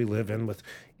and age we live in with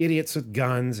idiots with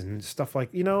guns and stuff like,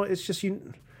 it's just,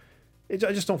 I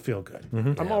just don't feel good.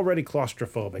 I'm already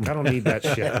claustrophobic. I don't need that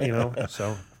shit,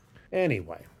 So,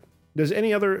 anyway. Does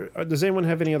anyone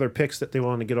have any other picks that they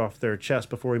want to get off their chest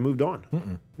before we moved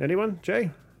on? Anyone? Jay?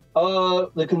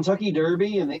 The Kentucky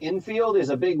Derby in the infield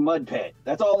is a big mud pit.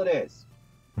 That's all it is.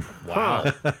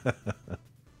 Wow.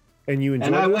 And you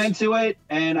enjoyed it? And I went to it,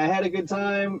 and I had a good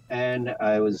time, and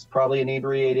I was probably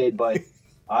inebriated, but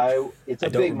it's a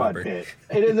big mud pit.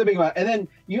 It is a big mud. And then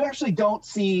you actually don't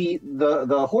see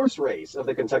the horse race of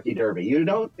the Kentucky Derby. You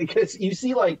don't, because you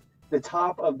see like the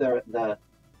top of the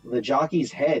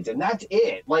jockeys' heads, and that's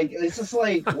it. Like, it's just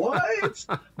like, what?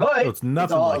 But so it's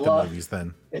nothing like the movies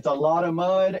then. It's a lot of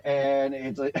mud, and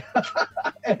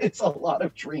it's a lot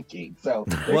of drinking. So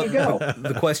there you go.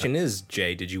 The question is,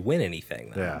 Jay, did you win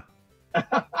anything? Yeah.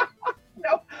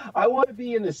 No, I want to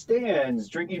be in the stands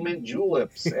drinking mint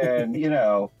juleps and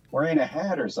wearing a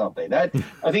hat or something. I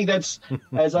think that's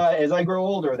as I grow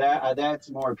older, that's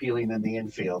more appealing than the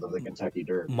infield of the Kentucky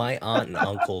Derby. My aunt and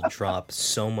uncle drop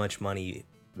so much money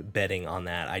betting on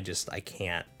that. I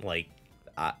can't, like,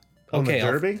 on the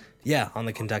Derby? On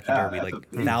the Kentucky Derby, like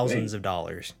thousands of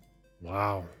dollars.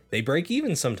 Wow. They break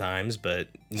even sometimes, but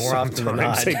more often than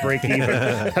not, they break even.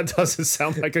 That doesn't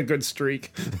sound like a good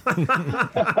streak.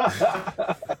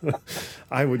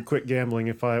 I would quit gambling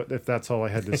if that's all I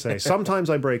had to say. Sometimes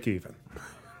I break even.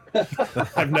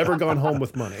 I've never gone home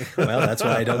with money. Well, that's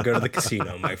why I don't go to the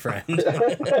casino, my friend.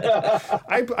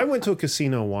 I went to a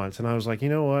casino once, and I was like, you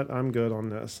know what? I'm good on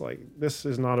this. Like, this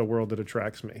is not a world that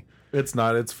attracts me. It's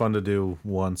not. It's fun to do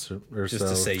once or just so.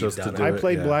 To say you've done it. I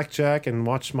played blackjack and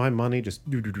watched my money just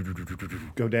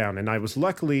go down, and I was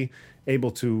luckily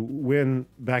able to win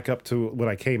back up to what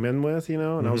I came in with,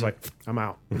 and I was like, I'm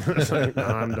out. Like, no,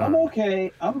 I'm done. I'm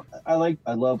okay.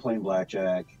 I love playing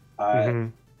blackjack.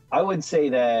 I would say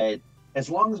that as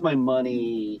long as my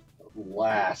money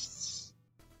lasts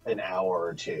an hour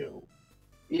or two,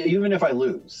 even if I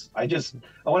lose, I want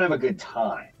to have a good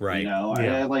time. Right.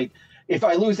 Yeah. if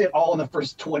I lose it all in the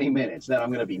first 20 minutes, then I'm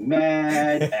going to be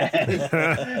mad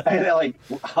and like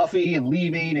huffy and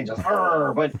leaving and just,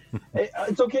 but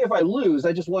it's okay if I lose.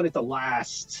 I just want it to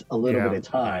last a little bit of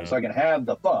time so I can have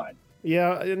the fun.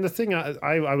 Yeah, and the thing,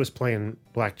 I was playing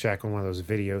blackjack on one of those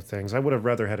video things. I would have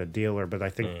rather had a dealer, but I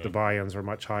think the buy-ins are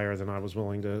much higher than I was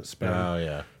willing to spend. Oh,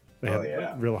 yeah. They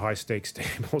had real high stakes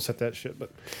tables at that shit. But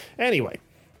anyway.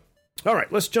 All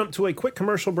right, let's jump to a quick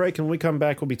commercial break, and when we come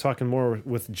back, we'll be talking more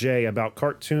with Jay about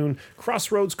Cartoon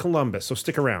Crossroads Columbus, so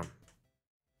stick around.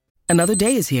 Another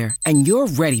day is here, and you're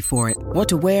ready for it. What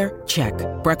to wear? Check.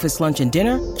 Breakfast, lunch, and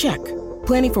dinner? Check.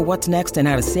 Planning for what's next and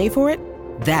how to save for it?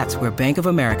 That's where Bank of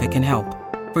America can help.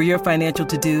 For your financial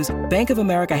to-dos, Bank of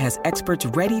America has experts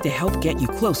ready to help get you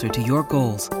closer to your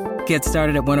goals. Get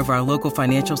started at one of our local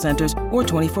financial centers or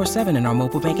 24/7 in our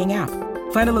mobile banking app.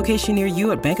 Find a location near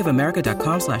you at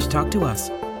bankofamerica.com/talktous.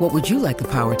 What would you like the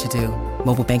power to do?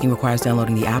 Mobile banking requires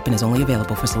downloading the app and is only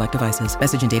available for select devices.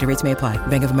 Message and data rates may apply.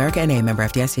 Bank of America N.A., member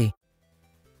FDIC.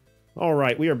 All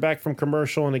right, we are back from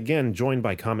commercial and again joined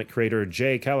by comic creator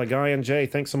Jay Calagayan. Jay,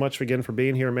 thanks so much again for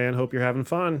being here, man. Hope you're having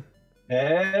fun.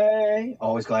 Hey,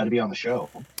 always glad to be on the show.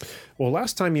 Well,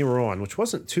 last time you were on, which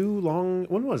wasn't too long,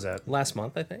 when was that? Last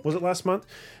month, I think. Was it last month?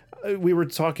 We were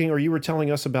talking, or you were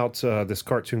telling us about this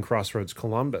Cartoon Crossroads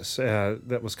Columbus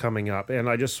that was coming up, and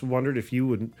I just wondered if you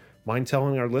would mind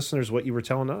telling our listeners what you were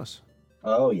telling us.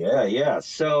 Oh, yeah.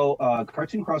 So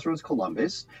Cartoon Crossroads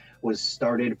Columbus was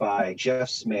started by Jeff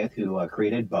Smith, who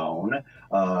created Bone,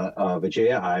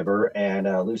 Vijaya Ivor, and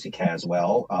Lucy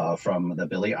Caswell from the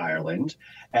Billy Ireland.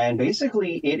 And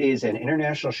basically, it is an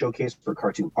international showcase for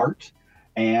cartoon art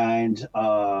and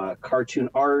cartoon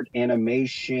art,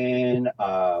 animation,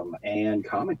 and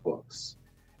comic books.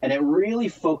 And it really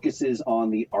focuses on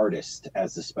the artist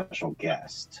as the special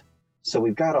guest. So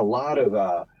we've got a lot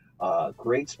of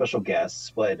great special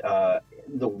guests, but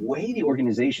the way the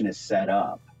organization is set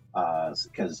up,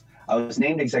 because I was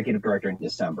named executive director in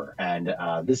December, and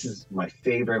this is my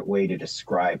favorite way to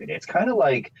describe it. It's kind of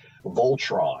like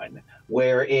Voltron,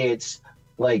 where it's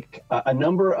like a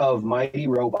number of mighty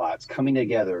robots coming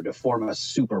together to form a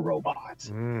super robot.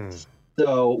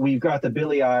 So we've got the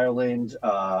Billy Ireland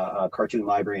Cartoon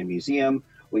Library and Museum.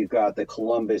 We've got the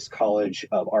Columbus College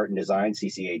of Art and Design,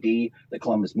 CCAD, the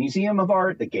Columbus Museum of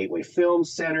Art, the Gateway Film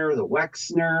Center, the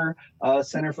Wexner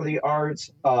Center for the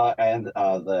Arts, and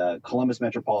the Columbus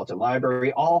Metropolitan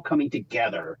Library, all coming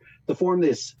together to form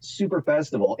this super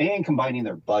festival and combining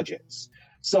their budgets.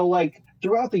 So, like,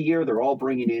 throughout the year, they're all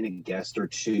bringing in a guest or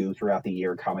two throughout the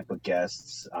year, comic book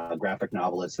guests, graphic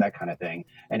novelists, that kind of thing.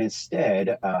 And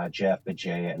instead, Jeff,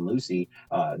 Vijaya, and Lucy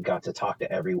got to talk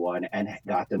to everyone and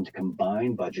got them to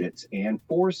combine budgets and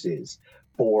forces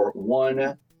for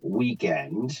one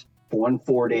weekend, one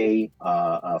 4-day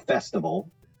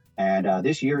festival. And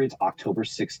this year, it's October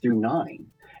 6th through 9.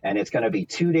 And it's going to be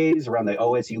 2 days around the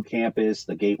OSU campus,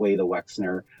 the Gateway, the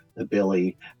Wexner, the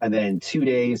Billy, and then 2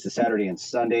 days, the Saturday and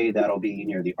Sunday, that'll be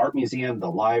near the Art Museum, the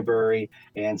library,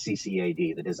 and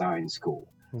CCAD, the design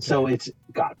school. Okay. So it's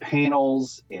got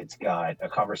panels, it's got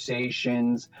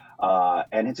conversations,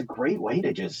 and it's a great way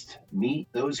to just meet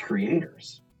those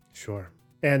creators. Sure.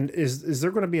 And is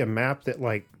there going to be a map that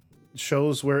like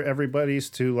shows where everybody's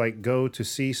to like go to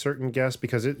see certain guests?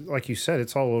 Because it, like you said,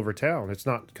 it's all over town. It's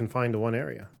not confined to one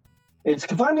area. It's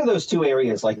confined to those two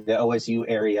areas, like the OSU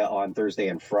area on Thursday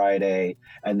and Friday,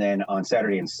 and then on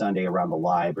Saturday and Sunday around the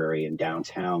library in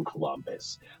downtown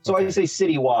Columbus. So okay. I say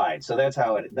citywide. So that's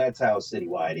how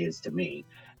citywide is to me.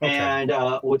 Okay. And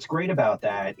what's great about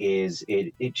that is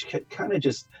it kind of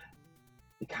just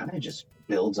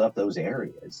builds up those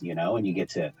areas, you know, and you get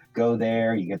to go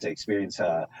there, you get to experience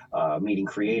meeting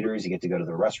creators, you get to go to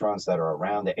the restaurants that are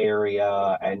around the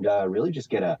area, and really just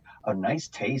get a nice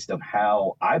taste of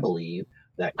how I believe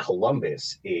that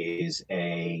Columbus is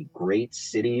a great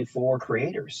city for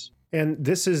creators. And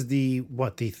this is the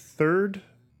third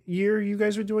year you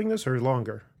guys are doing this, or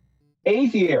longer?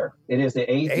 8th year. It is the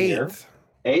 8th year.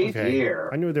 8th year.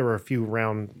 I knew there were a few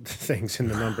round things in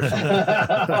the numbers.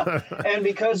 And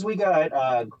because we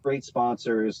got great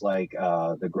sponsors like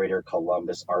the Greater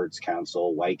Columbus Arts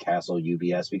Council, White Castle,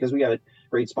 UBS, because we got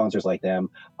great sponsors like them,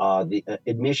 the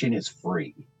admission is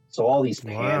free. So all these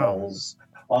panels,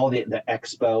 all the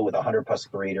expo with 100+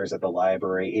 creators at the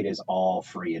library, it is all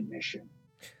free admission.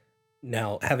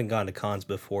 Now, having gone to cons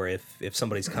before, if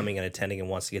somebody's coming and attending and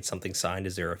wants to get something signed,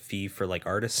 is there a fee for like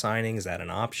artist signing? Is that an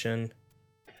option?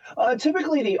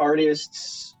 Typically the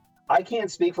artists, I can't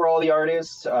speak for all the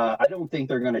artists. I don't think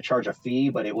they're going to charge a fee,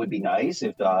 but it would be nice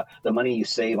if the money you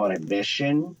save on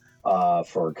admission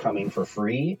for coming for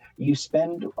free, you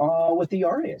spend with the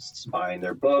artists, buying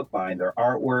their book, buying their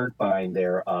artwork, buying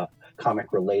their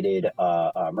comic-related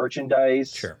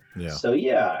merchandise. Sure. Yeah. So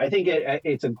yeah, I think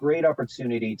it's a great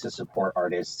opportunity to support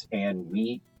artists and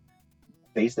meet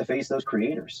face-to-face those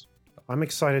creators. I'm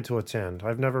excited to attend.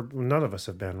 None of us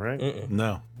have been, right?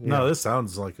 No. This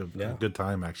sounds like a good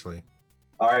time, actually.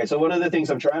 All right, so one of the things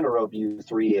I'm trying to rope you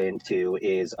three into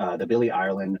is the Billy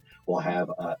Ireland will have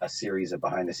a series of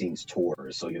behind-the-scenes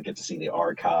tours, so you'll get to see the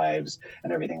archives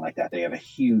and everything like that. They have a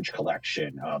huge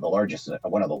collection,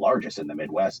 one of the largest in the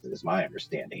Midwest, is my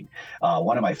understanding.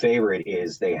 One of my favorite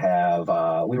is they have.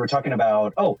 We were talking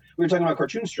about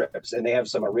cartoon strips, and they have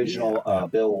some original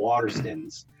Bill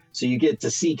Waterstons. So you get to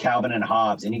see Calvin and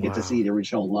Hobbes, and you get to see the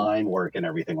original line work and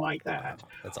everything like that.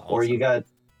 That's awesome. Or you got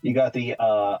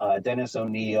the Dennis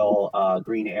O'Neil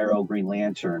Green Arrow, Green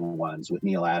Lantern ones with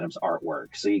Neil Adams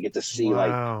artwork. So you get to see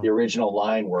like the original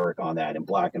line work on that in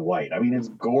black and white. I mean, it's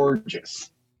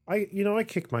gorgeous. I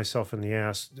kicked myself in the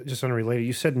ass, just unrelated.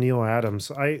 You said Neil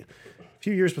Adams. A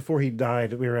few years before he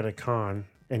died, we were at a con,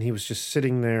 and he was just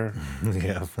sitting there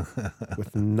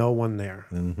with no one there.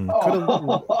 Mm-hmm.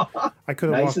 I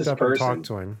could have walked up and talked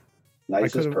to him.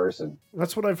 Nicest person.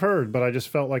 That's what I've heard, but I just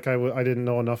felt like I didn't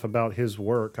know enough about his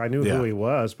work. I knew who he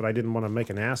was, but I didn't want to make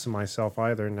an ass of myself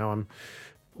either. Now I'm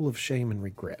full of shame and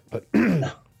regret. But,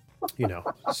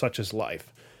 such is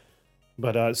life.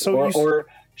 But or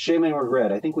shame and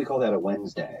regret. I think we call that a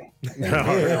Wednesday.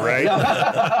 Right?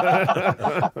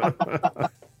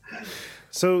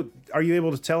 So are you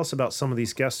able to tell us about some of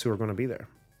these guests who are going to be there?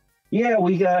 Yeah,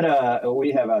 we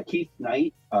have Keith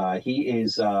Knight.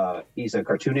 He's a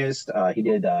cartoonist. He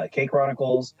did K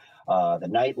Chronicles, The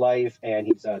Nightlife, and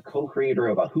he's a co-creator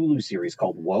of a Hulu series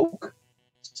called Woke.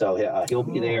 So he'll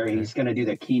be there. Okay. He's going to do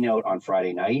the keynote on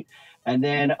Friday night. And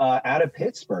then out of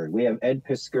Pittsburgh, we have Ed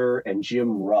Piskor and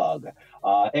Jim Rugg.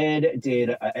 Ed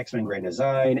did X-Men Grand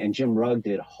Design, and Jim Rugg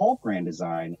did Hulk Grand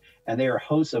Design. And they are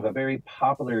hosts of a very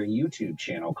popular YouTube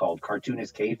channel called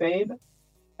Cartoonist Kayfabe.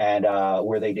 And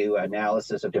where they do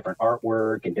analysis of different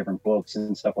artwork and different books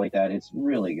and stuff like that. It's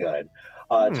really good.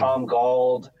 Tom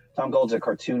Gauld's a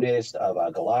cartoonist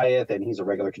of Goliath, and he's a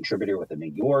regular contributor with the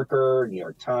New Yorker, New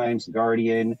York Times,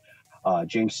 Guardian.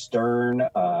 James Stern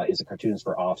is a cartoonist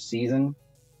for Off Season,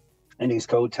 and he's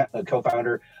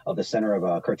co-founder of the Center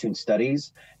of Cartoon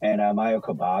Studies. And Mayo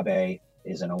Kobabe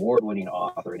is an award-winning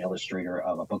author and illustrator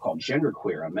of a book called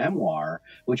Genderqueer, a memoir,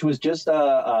 which was just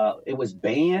it was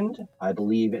banned, I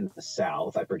believe, in the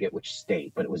South. I forget which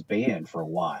state, but it was banned for a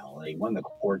while. They won the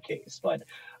court case. But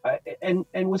and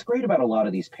what's great about a lot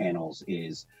of these panels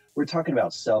is we're talking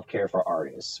about self-care for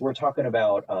artists. We're talking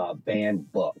about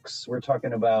banned books. We're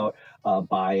talking about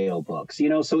bio books.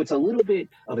 So it's a little bit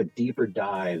of a deeper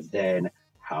dive than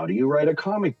how do you write a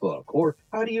comic book or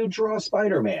how do you draw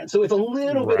Spider-Man? So it's a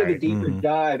little bit of a deeper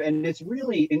dive, and it's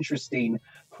really interesting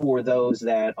for those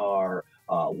that are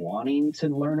wanting to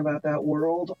learn about that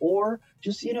world, or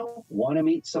just, want to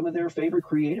meet some of their favorite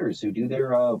creators who do their,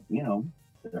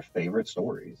 their favorite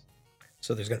stories.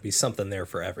 So there's going to be something there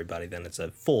for everybody. Then it's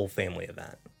a full family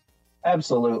event.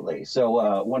 Absolutely.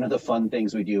 So one of the fun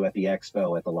things we do at the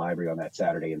expo at the library on that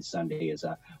Saturday and Sunday is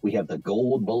we have the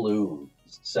gold balloons.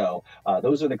 So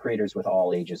those are the creators with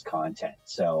all ages content.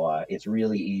 So it's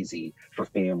really easy for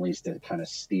families to kind of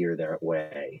steer their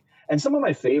way. And some of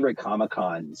my favorite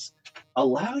Comic-Cons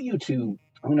allow you to,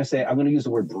 I'm going to use the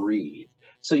word breathe.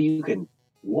 So you can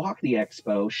walk the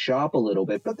expo, shop a little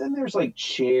bit, but then there's like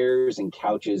chairs and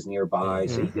couches nearby,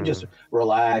 so you can just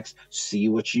relax, see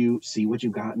what you've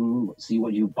gotten, see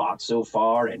what you bought so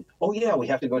far, and oh yeah, we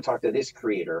have to go talk to this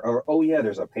creator, or oh yeah,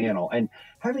 there's a panel. And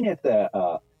having it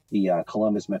at the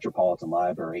Columbus Metropolitan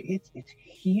Library, it's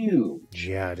huge.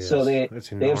 Yeah, it is. So they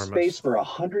have space for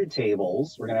 100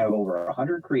 tables. We're gonna have over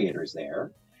 100 creators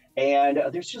there. And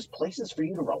there's just places for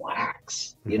you to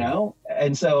relax,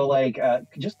 And so,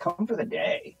 just come for the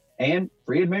day and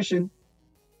free admission.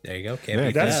 There you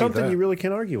go. That's something you really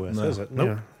can't argue with, is it? Nope.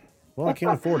 Yeah. Well, I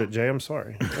can't afford it, Jay. I'm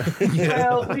sorry.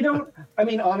 Well, we don't. I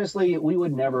mean, honestly, we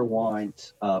would never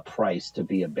want price to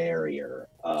be a barrier,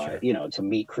 to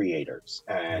meet creators.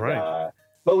 And,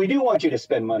 but we do want you to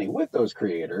spend money with those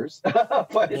creators.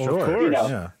 But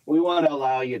we want to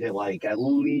allow you to at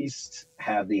least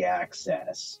have the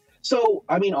access. So,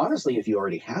 I mean, honestly, if you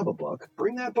already have a book,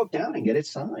 bring that book down and get it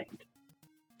signed.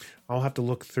 I'll have to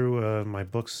look through my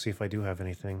books to see if I do have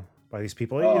anything by these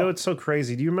people. It's so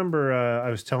crazy. Do you remember I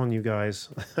was telling you guys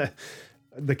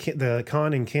the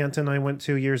con in Canton I went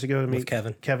to years ago to meet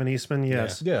Kevin Eastman?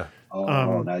 Yes. Yeah.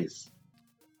 Oh, nice.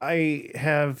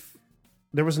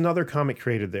 There was another comic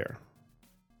created there.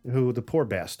 who the poor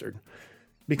bastard,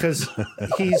 because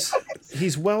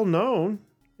he's well known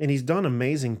and he's done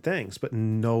amazing things, but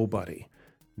nobody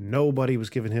was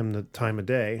giving him the time of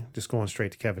day, just going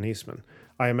straight to Kevin Eastman.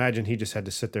 I imagine he just had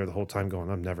to sit there the whole time going,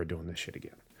 I'm never doing this shit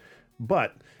again.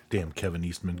 But damn, Kevin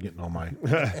Eastman getting all my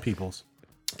peoples.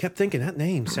 Kept thinking that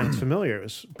name sounds familiar. It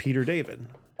was Peter David.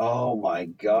 Oh my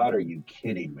God, are you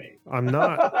kidding me? I'm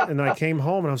not. And I came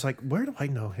home and I was like, where do I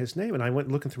know his name? And I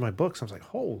went looking through my books. I was like,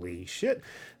 holy shit.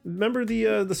 Remember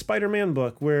the Spider-Man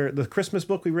book, where the Christmas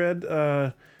book we read?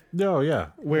 Oh,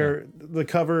 yeah. Where the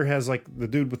cover has like the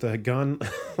dude with a gun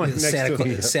like next to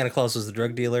him. Santa Claus was the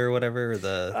drug dealer or whatever. Or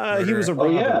the he was a robber.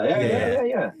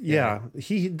 Oh, yeah.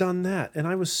 He had done that. And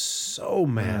I was so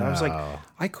mad. I was like,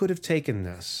 I could have taken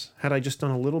this had I just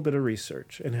done a little bit of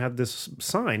research and had this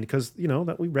signed, because, you know,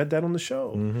 that we read that on the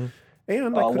show. Mm-hmm.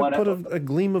 And I could have put a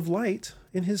gleam of light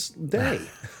in his day.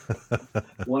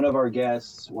 One of our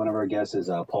guests is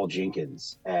Paul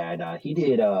Jenkins, and he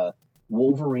did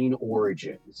Wolverine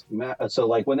Origins. So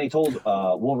like when they told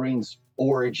Wolverine's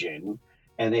origin,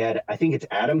 and they had, I think it's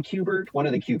Adam Kubert, one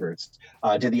of the Kuberts,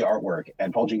 did the artwork,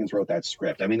 and Paul Jenkins wrote that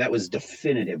script. I mean, that was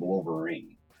definitive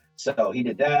Wolverine. So he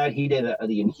did that. He did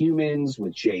the Inhumans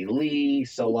with Jay Lee.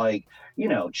 So like, you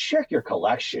know, check your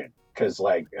collection, because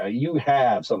like you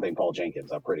have something Paul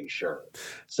Jenkins, I'm pretty sure.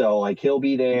 So like he'll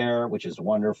be there, which is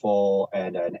wonderful.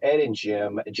 And Ed and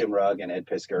Jim Rugg and Ed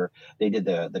Pisker, they did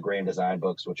the Grand Design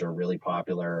books, which are really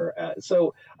popular.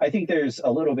 So I think there's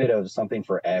a little bit of something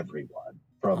for everyone,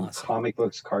 from comic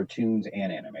books, cartoons,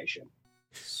 and animation.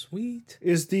 Sweet.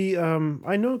 Is the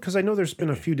I know there's been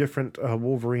a few different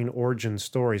Wolverine origin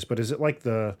stories, but is it like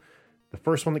the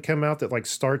first one that came out that like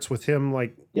starts with him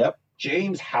like? Yep.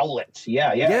 James Howlett.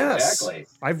 Yeah, yes. Exactly.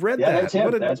 I've read that. That's him.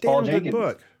 What a that's damn Paul good Jenkins.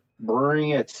 book. Bring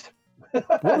it.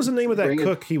 What was the name of that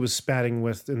cook he was spatting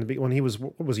with when he was,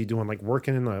 what was he doing? Like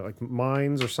working in the like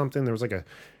mines or something? There was like a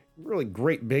really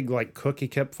great big like cook he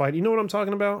kept fighting. You know what I'm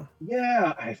talking about?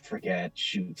 Yeah, I forget.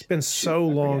 It's been so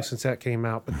long since that came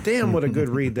out, but damn, what a good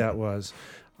read that was.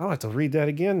 I'll have to read that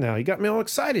again now. You got me all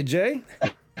excited, Jay.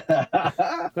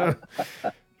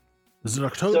 Is it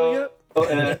October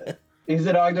yet? Is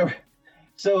it October?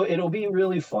 So it'll be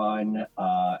really fun,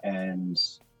 and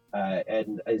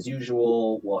as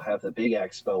usual, we'll have the big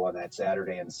expo on that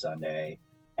Saturday and Sunday,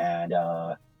 and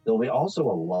there'll be also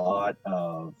a lot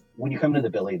of, when you come to the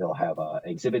Billy, they'll have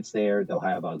exhibits there. They'll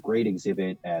have a great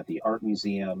exhibit at the art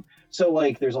museum. So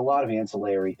like, there's a lot of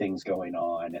ancillary things going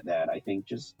on that I think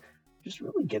just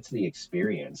really gets the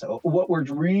experience. What we're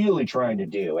really trying to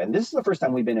do, and this is the first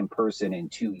time we've been in person in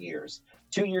 2 years.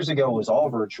 2 years ago was all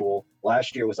virtual.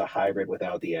 Last year was a hybrid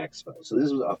without the expo. So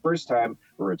this was the first time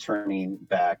we're returning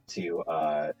back to,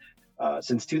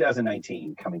 since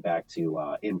 2019, coming back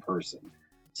to in person.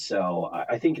 So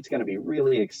I think it's going to be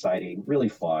really exciting, really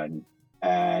fun,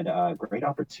 and a great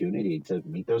opportunity to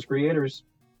meet those creators.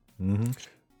 Mm-hmm.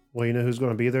 Well, you know who's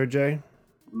going to be there, Jay?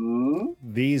 Mm-hmm.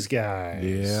 These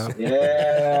guys.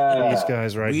 Yeah. These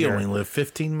guys right here. We only live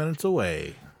 15 minutes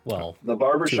away. Well, the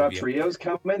barbershop trio's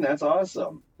coming. That's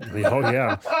awesome. Oh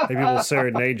yeah, maybe we'll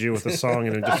serenade you with a song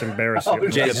and just embarrass you.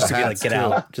 Jay, just to be like, get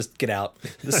out. Just get out.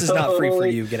 This is not free for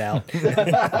you. Get out.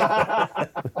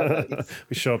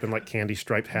 We show up in like candy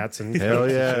striped hats and hell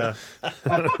yeah.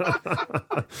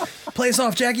 Play us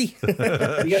off, Jackie. You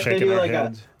got to do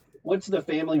like what's the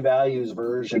Family Values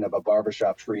version of a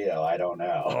barbershop trio? I don't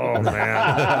know. Oh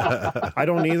man, I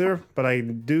don't either, but I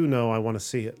do know I want to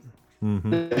see it.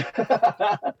 Mm-hmm.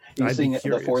 You sing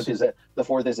the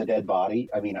fourth is a dead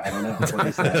body. I mean, I don't know. What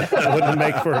is that? It wouldn't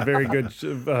make for a very good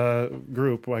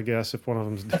group, I guess, if one of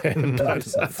them's dead.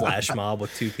 A flash mob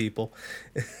with two people.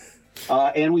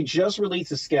 And we just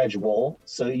released a schedule,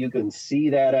 so you can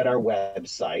see that at our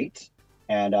website,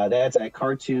 and that's at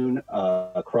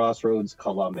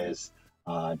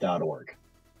cartoon-crossroads-columbus.org.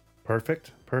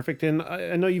 Perfect. And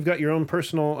I know you've got your own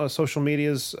personal social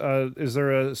medias. Is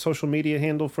there a social media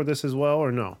handle for this as well,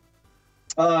 or no?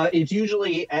 It's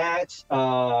usually at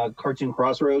Cartoon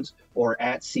Crossroads or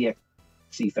at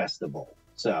CXC Festival.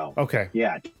 So okay,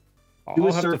 yeah,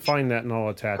 I'll have to find that and I'll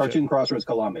attach Cartoon it. Crossroads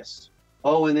Columbus.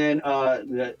 Oh, and then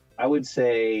I would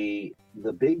say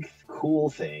the big cool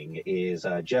thing is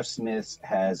Jeff Smith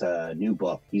has a new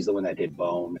book. He's the one that did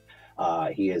Bone.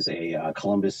 He is a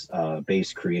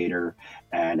Columbus-based creator,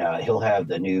 and he'll have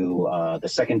the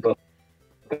second book,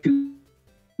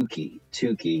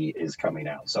 Tukey is coming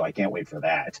out, so I can't wait for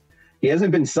that. He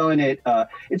hasn't been selling it.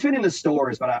 It's been in the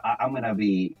stores, but I'm going to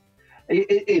be...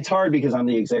 It's hard because I'm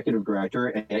the executive director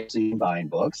and actually buying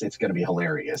books. It's going to be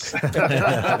hilarious.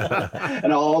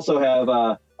 And I'll also have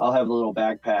a little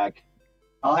backpack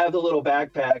I'll have the little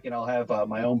backpack, and I'll have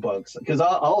my own books, because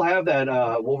I'll have that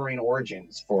Wolverine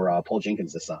Origins for Paul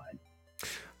Jenkins to sign.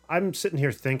 I'm sitting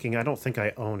here thinking, I don't think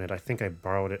I own it. I think I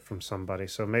borrowed it from somebody,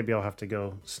 so maybe I'll have to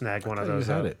go snag one of those.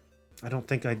 You had it. I don't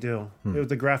think I do. It was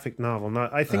the graphic novel.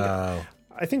 Not. I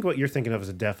think what you're thinking of is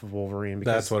a Death of Wolverine.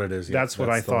 Because that's what it is. Yeah. That's what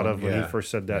I thought of when you first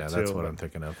said that too. That's what I'm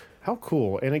thinking of. How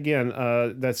cool! And again,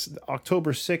 that's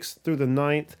October 6th through the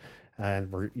 9th.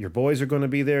 And your boys are going to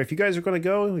be there. If you guys are going to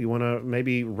go, you want to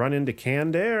maybe run into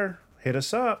Canned Air, hit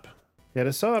us up. Let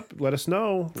us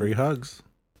know. Free hugs.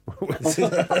 Really?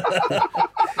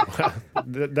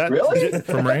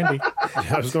 From Randy.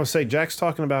 I was going to say, Jack's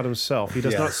talking about himself. He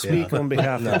does not speak on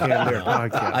behalf of Canned Air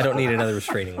Podcast. I don't need another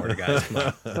restraining order, guys.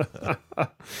 Come on.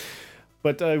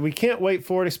 But we can't wait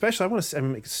for it. Especially,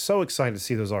 I'm so excited to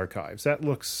see those archives. That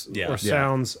looks or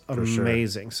sounds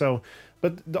amazing. Sure. So,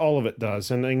 but all of it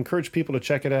does. And I encourage people to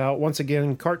check it out. Once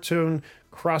again, cartoon,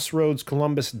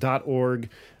 crossroadscolumbus.org.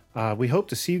 We hope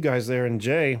to see you guys there. And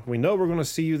Jay, we know we're going to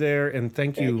see you there. And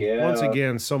thank you once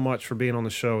again so much for being on the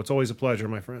show. It's always a pleasure,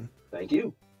 my friend. Thank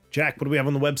you. Jack, what do we have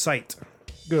on the website?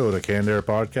 Go to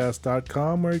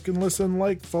cannedairpodcast.com, where you can listen,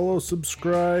 like, follow,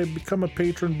 subscribe, become a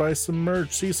patron, buy some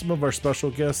merch, see some of our special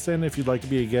guests, and if you'd like to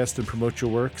be a guest and promote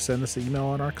your work, send us an email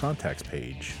on our contacts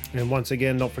page. And once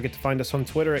again, don't forget to find us on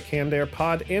Twitter at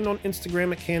CannedAirPod and on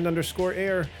Instagram at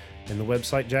canned_air. And the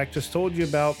website Jack just told you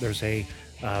about, there's a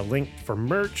link for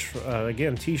merch.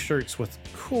 Again, t-shirts with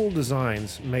cool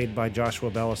designs made by Joshua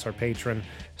Bellis, our patron.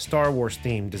 Star Wars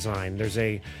themed design. There's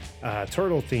a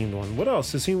turtle themed one. What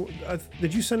else is he?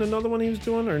 Did you send another one he was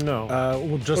doing, or no?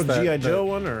 Well, just that GI Joe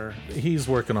one, or he's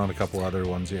working on a couple other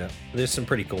ones. Yeah, there's some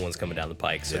pretty cool ones coming down the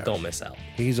pike, so don't miss out.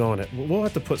 He's on it. We'll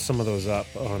have to put some of those up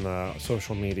on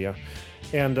social media.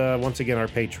 And once again, our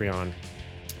Patreon,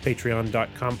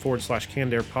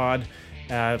 patreon.com/CannedAirPod.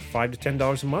 $5 to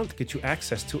 $10 a month gets you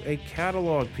access to a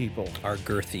catalog, people. Our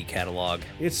girthy catalog.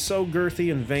 It's so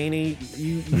girthy and veiny,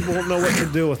 you won't know what to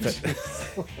do with it.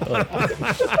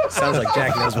 Sounds like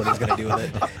Jack knows what he's going to do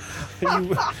with it.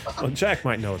 Well, Jack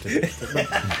might know what to do.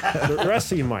 The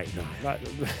rest of you might know.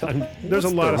 There's a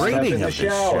lot of rating in the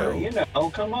shower. You know,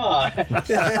 come on.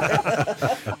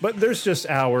 But there's just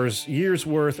hours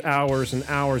and hours and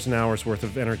hours worth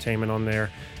of entertainment on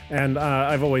there. And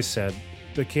I've always said,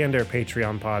 the Canned Air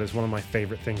Patreon pod is one of my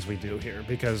favorite things we do here,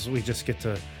 because we just get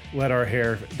to let our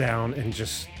hair down and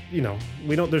just, we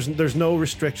don't, there's no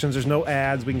restrictions, there's no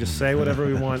ads. We can just say whatever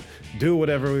we want, do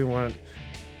whatever we want.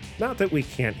 Not that we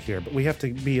can't hear, but we have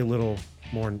to be a little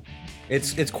more.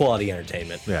 It's quality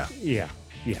entertainment. Yeah.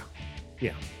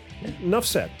 Enough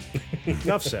said.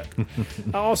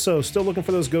 Also, still looking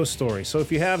for those ghost stories. So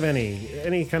if you have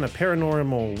any kind of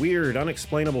paranormal, weird,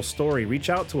 unexplainable story, reach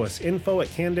out to us.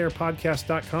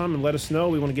 info@cannedairpodcast.com and let us know.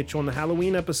 We want to get you on the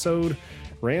Halloween episode.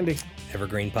 Randy.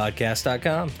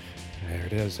 evergreenpodcast.com. There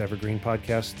it is,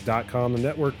 evergreenpodcast.com, the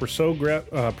network we're so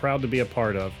proud to be a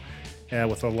part of,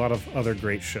 with a lot of other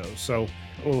great shows. So,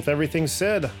 with everything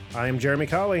said, I am Jeremy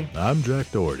Colley. I'm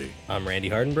Jack Doherty. I'm Randy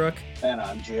Hardenbrook. And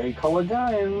I'm Jay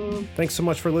Colligan. Thanks so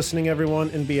much for listening,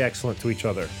 everyone, and be excellent to each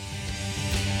other.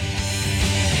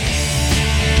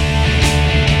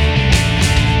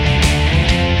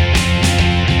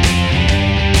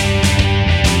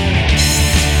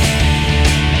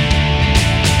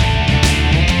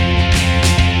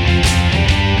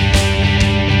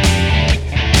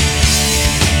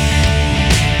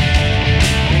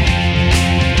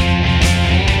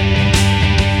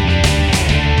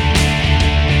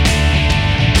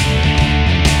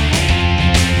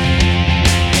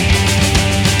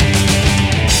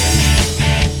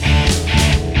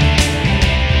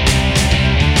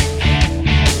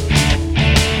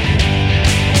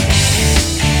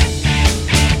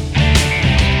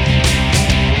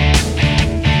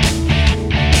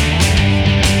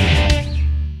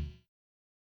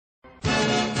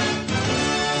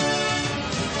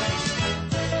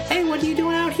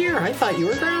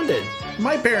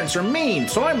 My parents are mean,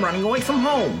 so I'm running away from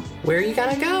home. Where are you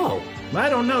gonna go? I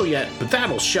don't know yet, but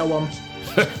that'll show them.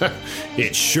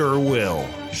 It sure will.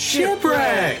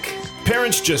 Shipwreck!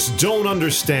 Parents just don't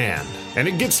understand, and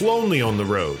it gets lonely on the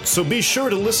road, so be sure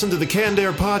to listen to the Canned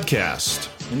Air Podcast.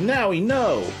 And now we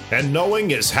know. And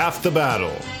knowing is half the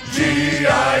battle.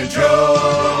 G.I. Joe!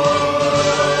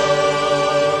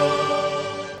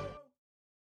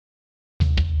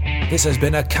 This has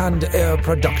been a Canned Air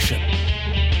production.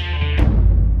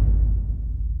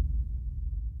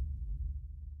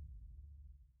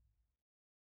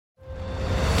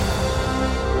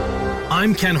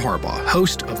 I'm Ken Harbaugh,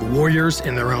 host of Warriors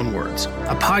in Their Own Words,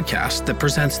 a podcast that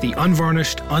presents the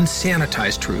unvarnished,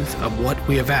 unsanitized truth of what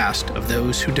we have asked of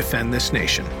those who defend this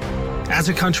nation. As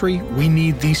a country, we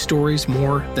need these stories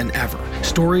more than ever.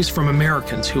 Stories from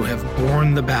Americans who have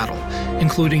borne the battle,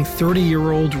 including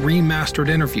 30-year-old remastered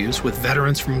interviews with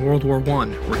veterans from World War I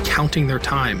recounting their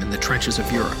time in the trenches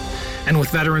of Europe, and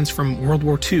with veterans from World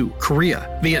War II,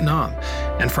 Korea, Vietnam,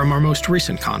 and from our most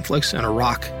recent conflicts in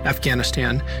Iraq,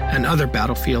 Afghanistan, and other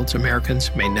battlefields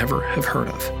Americans may never have heard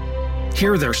of.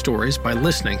 Hear their stories by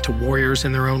listening to Warriors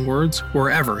in Their Own Words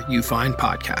wherever you find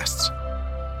podcasts.